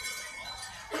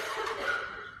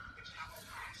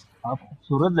 आप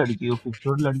खूबसूरत लड़की हो,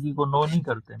 खूबसूरत लड़की को नो नहीं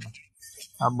करते ना।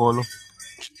 आप बोलो।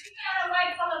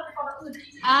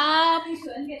 आप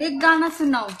एक गाना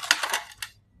सुनाओ।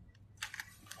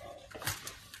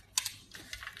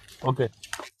 ओके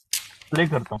प्ले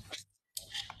करता हूँ।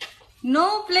 नो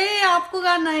प्ले, आपको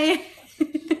गाना है।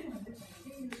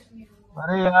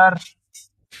 अरे यार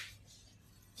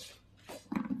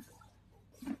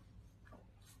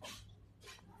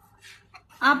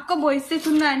आपको वॉइस से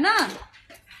सुनना है ना?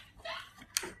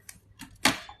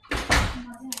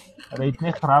 अरे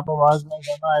इतने खराब आवाज में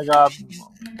गाना आएगा आप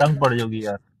तंग पड़ जाओगी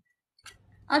यार।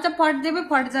 अच्छा फट दे,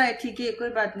 फट जाए ठीक है, कोई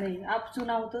बात नहीं, आप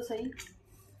सुनाओ तो सही।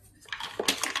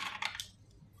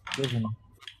 ये सुनो।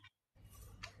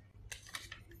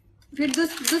 फिर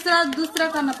दूसरा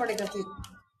करना पड़ेगा फिर।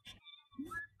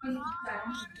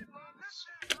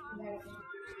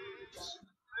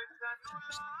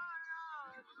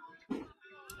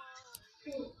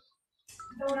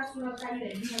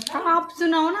 आप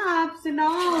सुनाओ ना, आप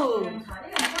सुनाओ।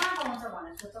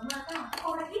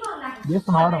 ये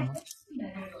सुना रहा हूँ।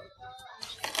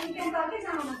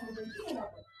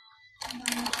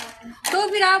 तो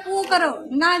फिर आप वो करो,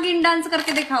 नागिन डांस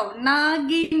करके दिखाओ।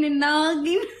 नागिन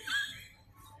नागिन।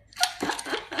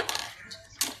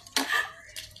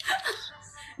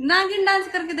 नागिन डांस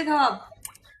करके दिखाओ आप।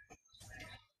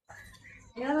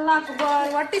 अल्लाह Akbar,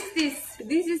 what is this?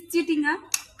 This is cheating. हाँ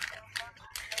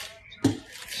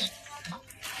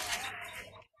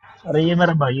अरे ये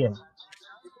मेरा भाई है।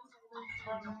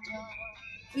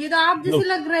 ये तो आप जैसे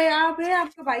लग रहे हैं। आप है,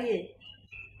 आपका भाई है।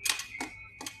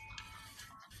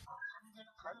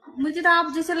 मुझे तो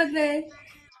आप जैसे लग रहे हैं।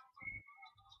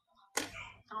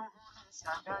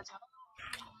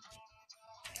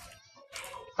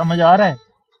 समझ आ रहा है?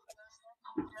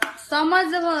 समझ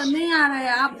नहीं आ रहा है।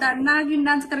 आप नागिन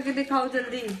डांस करके दिखाओ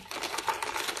जल्दी।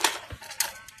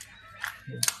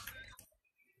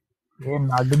 ये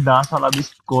नागिन डांस वाला भी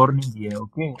स्कोर नहीं किया है।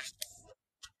 ओके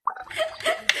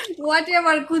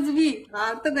व्हाटएवर, कुछ भी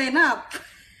हार तो गए ना आप।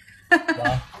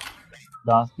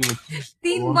 डांस की बच्ची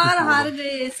 3 बार हार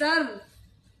गए सर।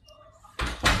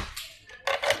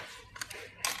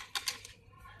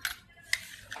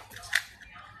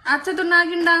 अच्छा तो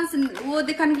नागिन डांस वो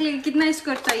दिखाने के लिए कितना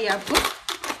स्कोर चाहिए आपको,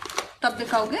 तब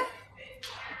दिखाओगे?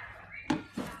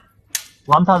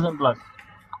 1000 प्लस।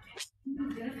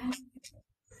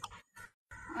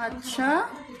 अच्छा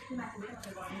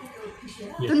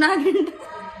तो नागिन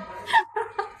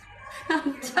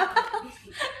अच्छा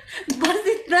बस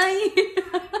इतना ही।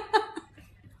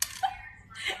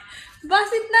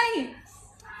 बस इतना ही,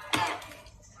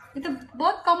 ये तो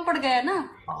बहुत कम पड़ गया ना।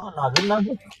 हाँ नागिन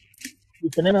नागिन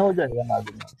इतने में हो जाएगा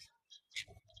नागिन।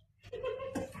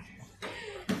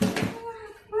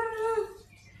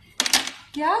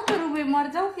 क्या करूं मैं, मर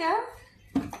जाऊं क्या?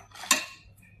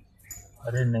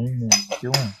 अरे नहीं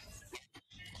क्यों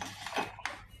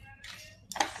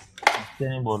ऐसे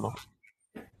नहीं बोलो।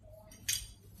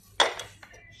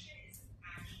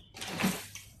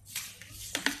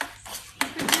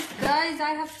 guys,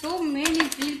 I have so many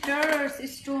filters.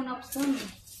 Stone option.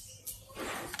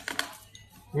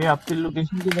 ये आपकी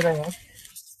लोकेशन किधर है यार?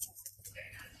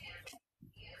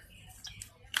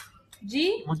 जी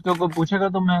मुझको को पूछेगा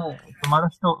तो मैं तुम्हारा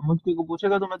स्टोर मुझको को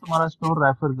पूछेगा तो मैं तुम्हारा स्टोर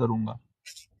रेफर करूंगा।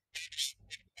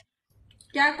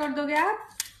 क्या कर दोगे आप?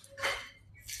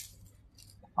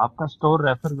 आपका स्टोर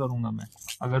रेफर करूंगा मैं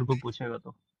अगर कोई पूछेगा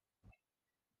तो।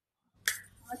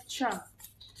 अच्छा,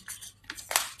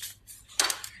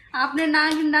 आपने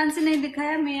नागिन डांस नहीं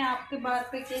दिखाया, मैं आपके बात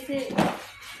पे कैसे?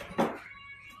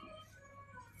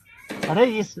 अरे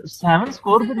ये 7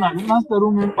 स्कोर पे नागिन डांस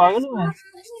करूं मैं? पागल हूं मैं?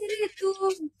 अरे तू,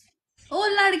 ओ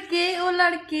लड़के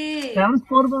 7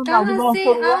 स्कोर पे कहाँ नागिन डांस से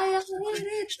करूंगा? आया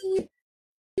रे तू?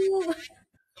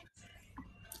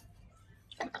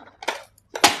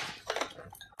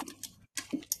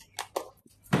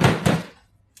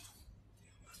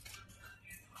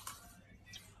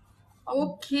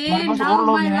 ओके, मेरे पास नाउ और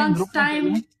लोग माय हैं लंच ग्रुप में टाइम।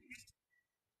 चाहिए।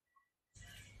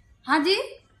 हाँ जी,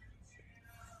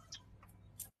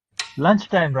 lunch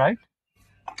time right?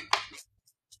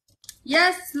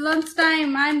 Yes lunch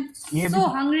time. I am ये सो भी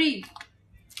हंग्री।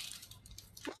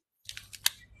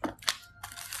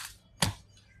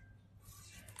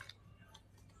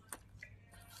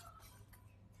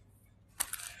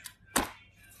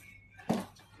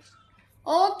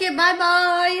 ओके बाय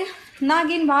बाय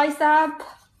नागिन भाइ साहब।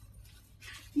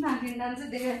 नागिन डान्स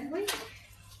देखेर भाइ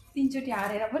 3 चोटि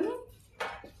हारेर पनि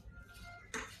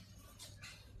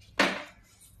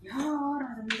यार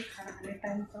आज मेरो खाना खाने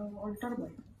टाइम त अल्टर भयो।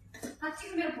 साँच्चै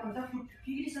मेरो फोन त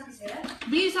बिग्रिसकेछ यार।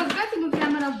 बिर्सक्यो तिम्रो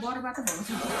क्यामेरा बर्बाद भएको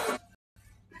छ।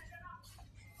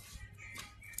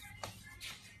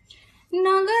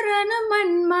 नगर न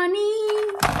मनमानी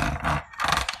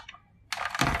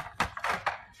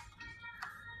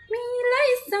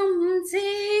मिलाई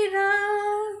सम्झेर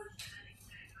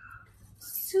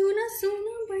सुन सुन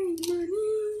बैमानी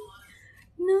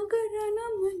नगर न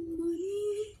मनमानी।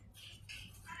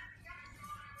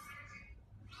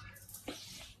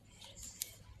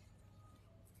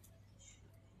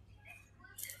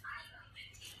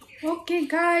 Okay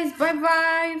guys, bye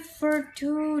bye for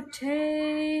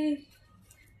today.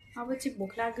 अब चाहिँ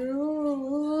भोक लाग्यो।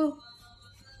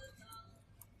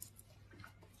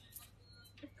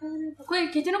 कोही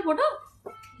खिचेन फोटो?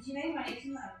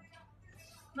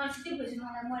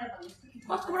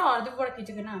 कसकोबाट हर्देबाट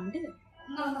खिचेको न हामीले?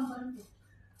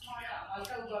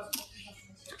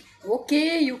 Okay,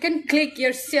 you can click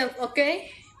yourself, okay?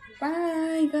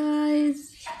 Bye guys.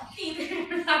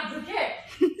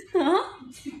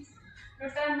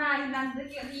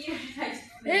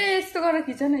 ए यस्तो गरेर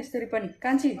खिच न यसरी पनि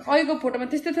कान्छी। अहिलेको फोटोमा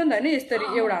त्यस्तै थियो नि त होइन, यसरी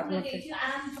एउटा हात मात्रै।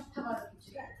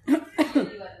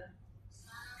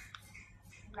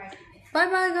 Bye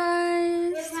bye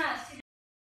guys.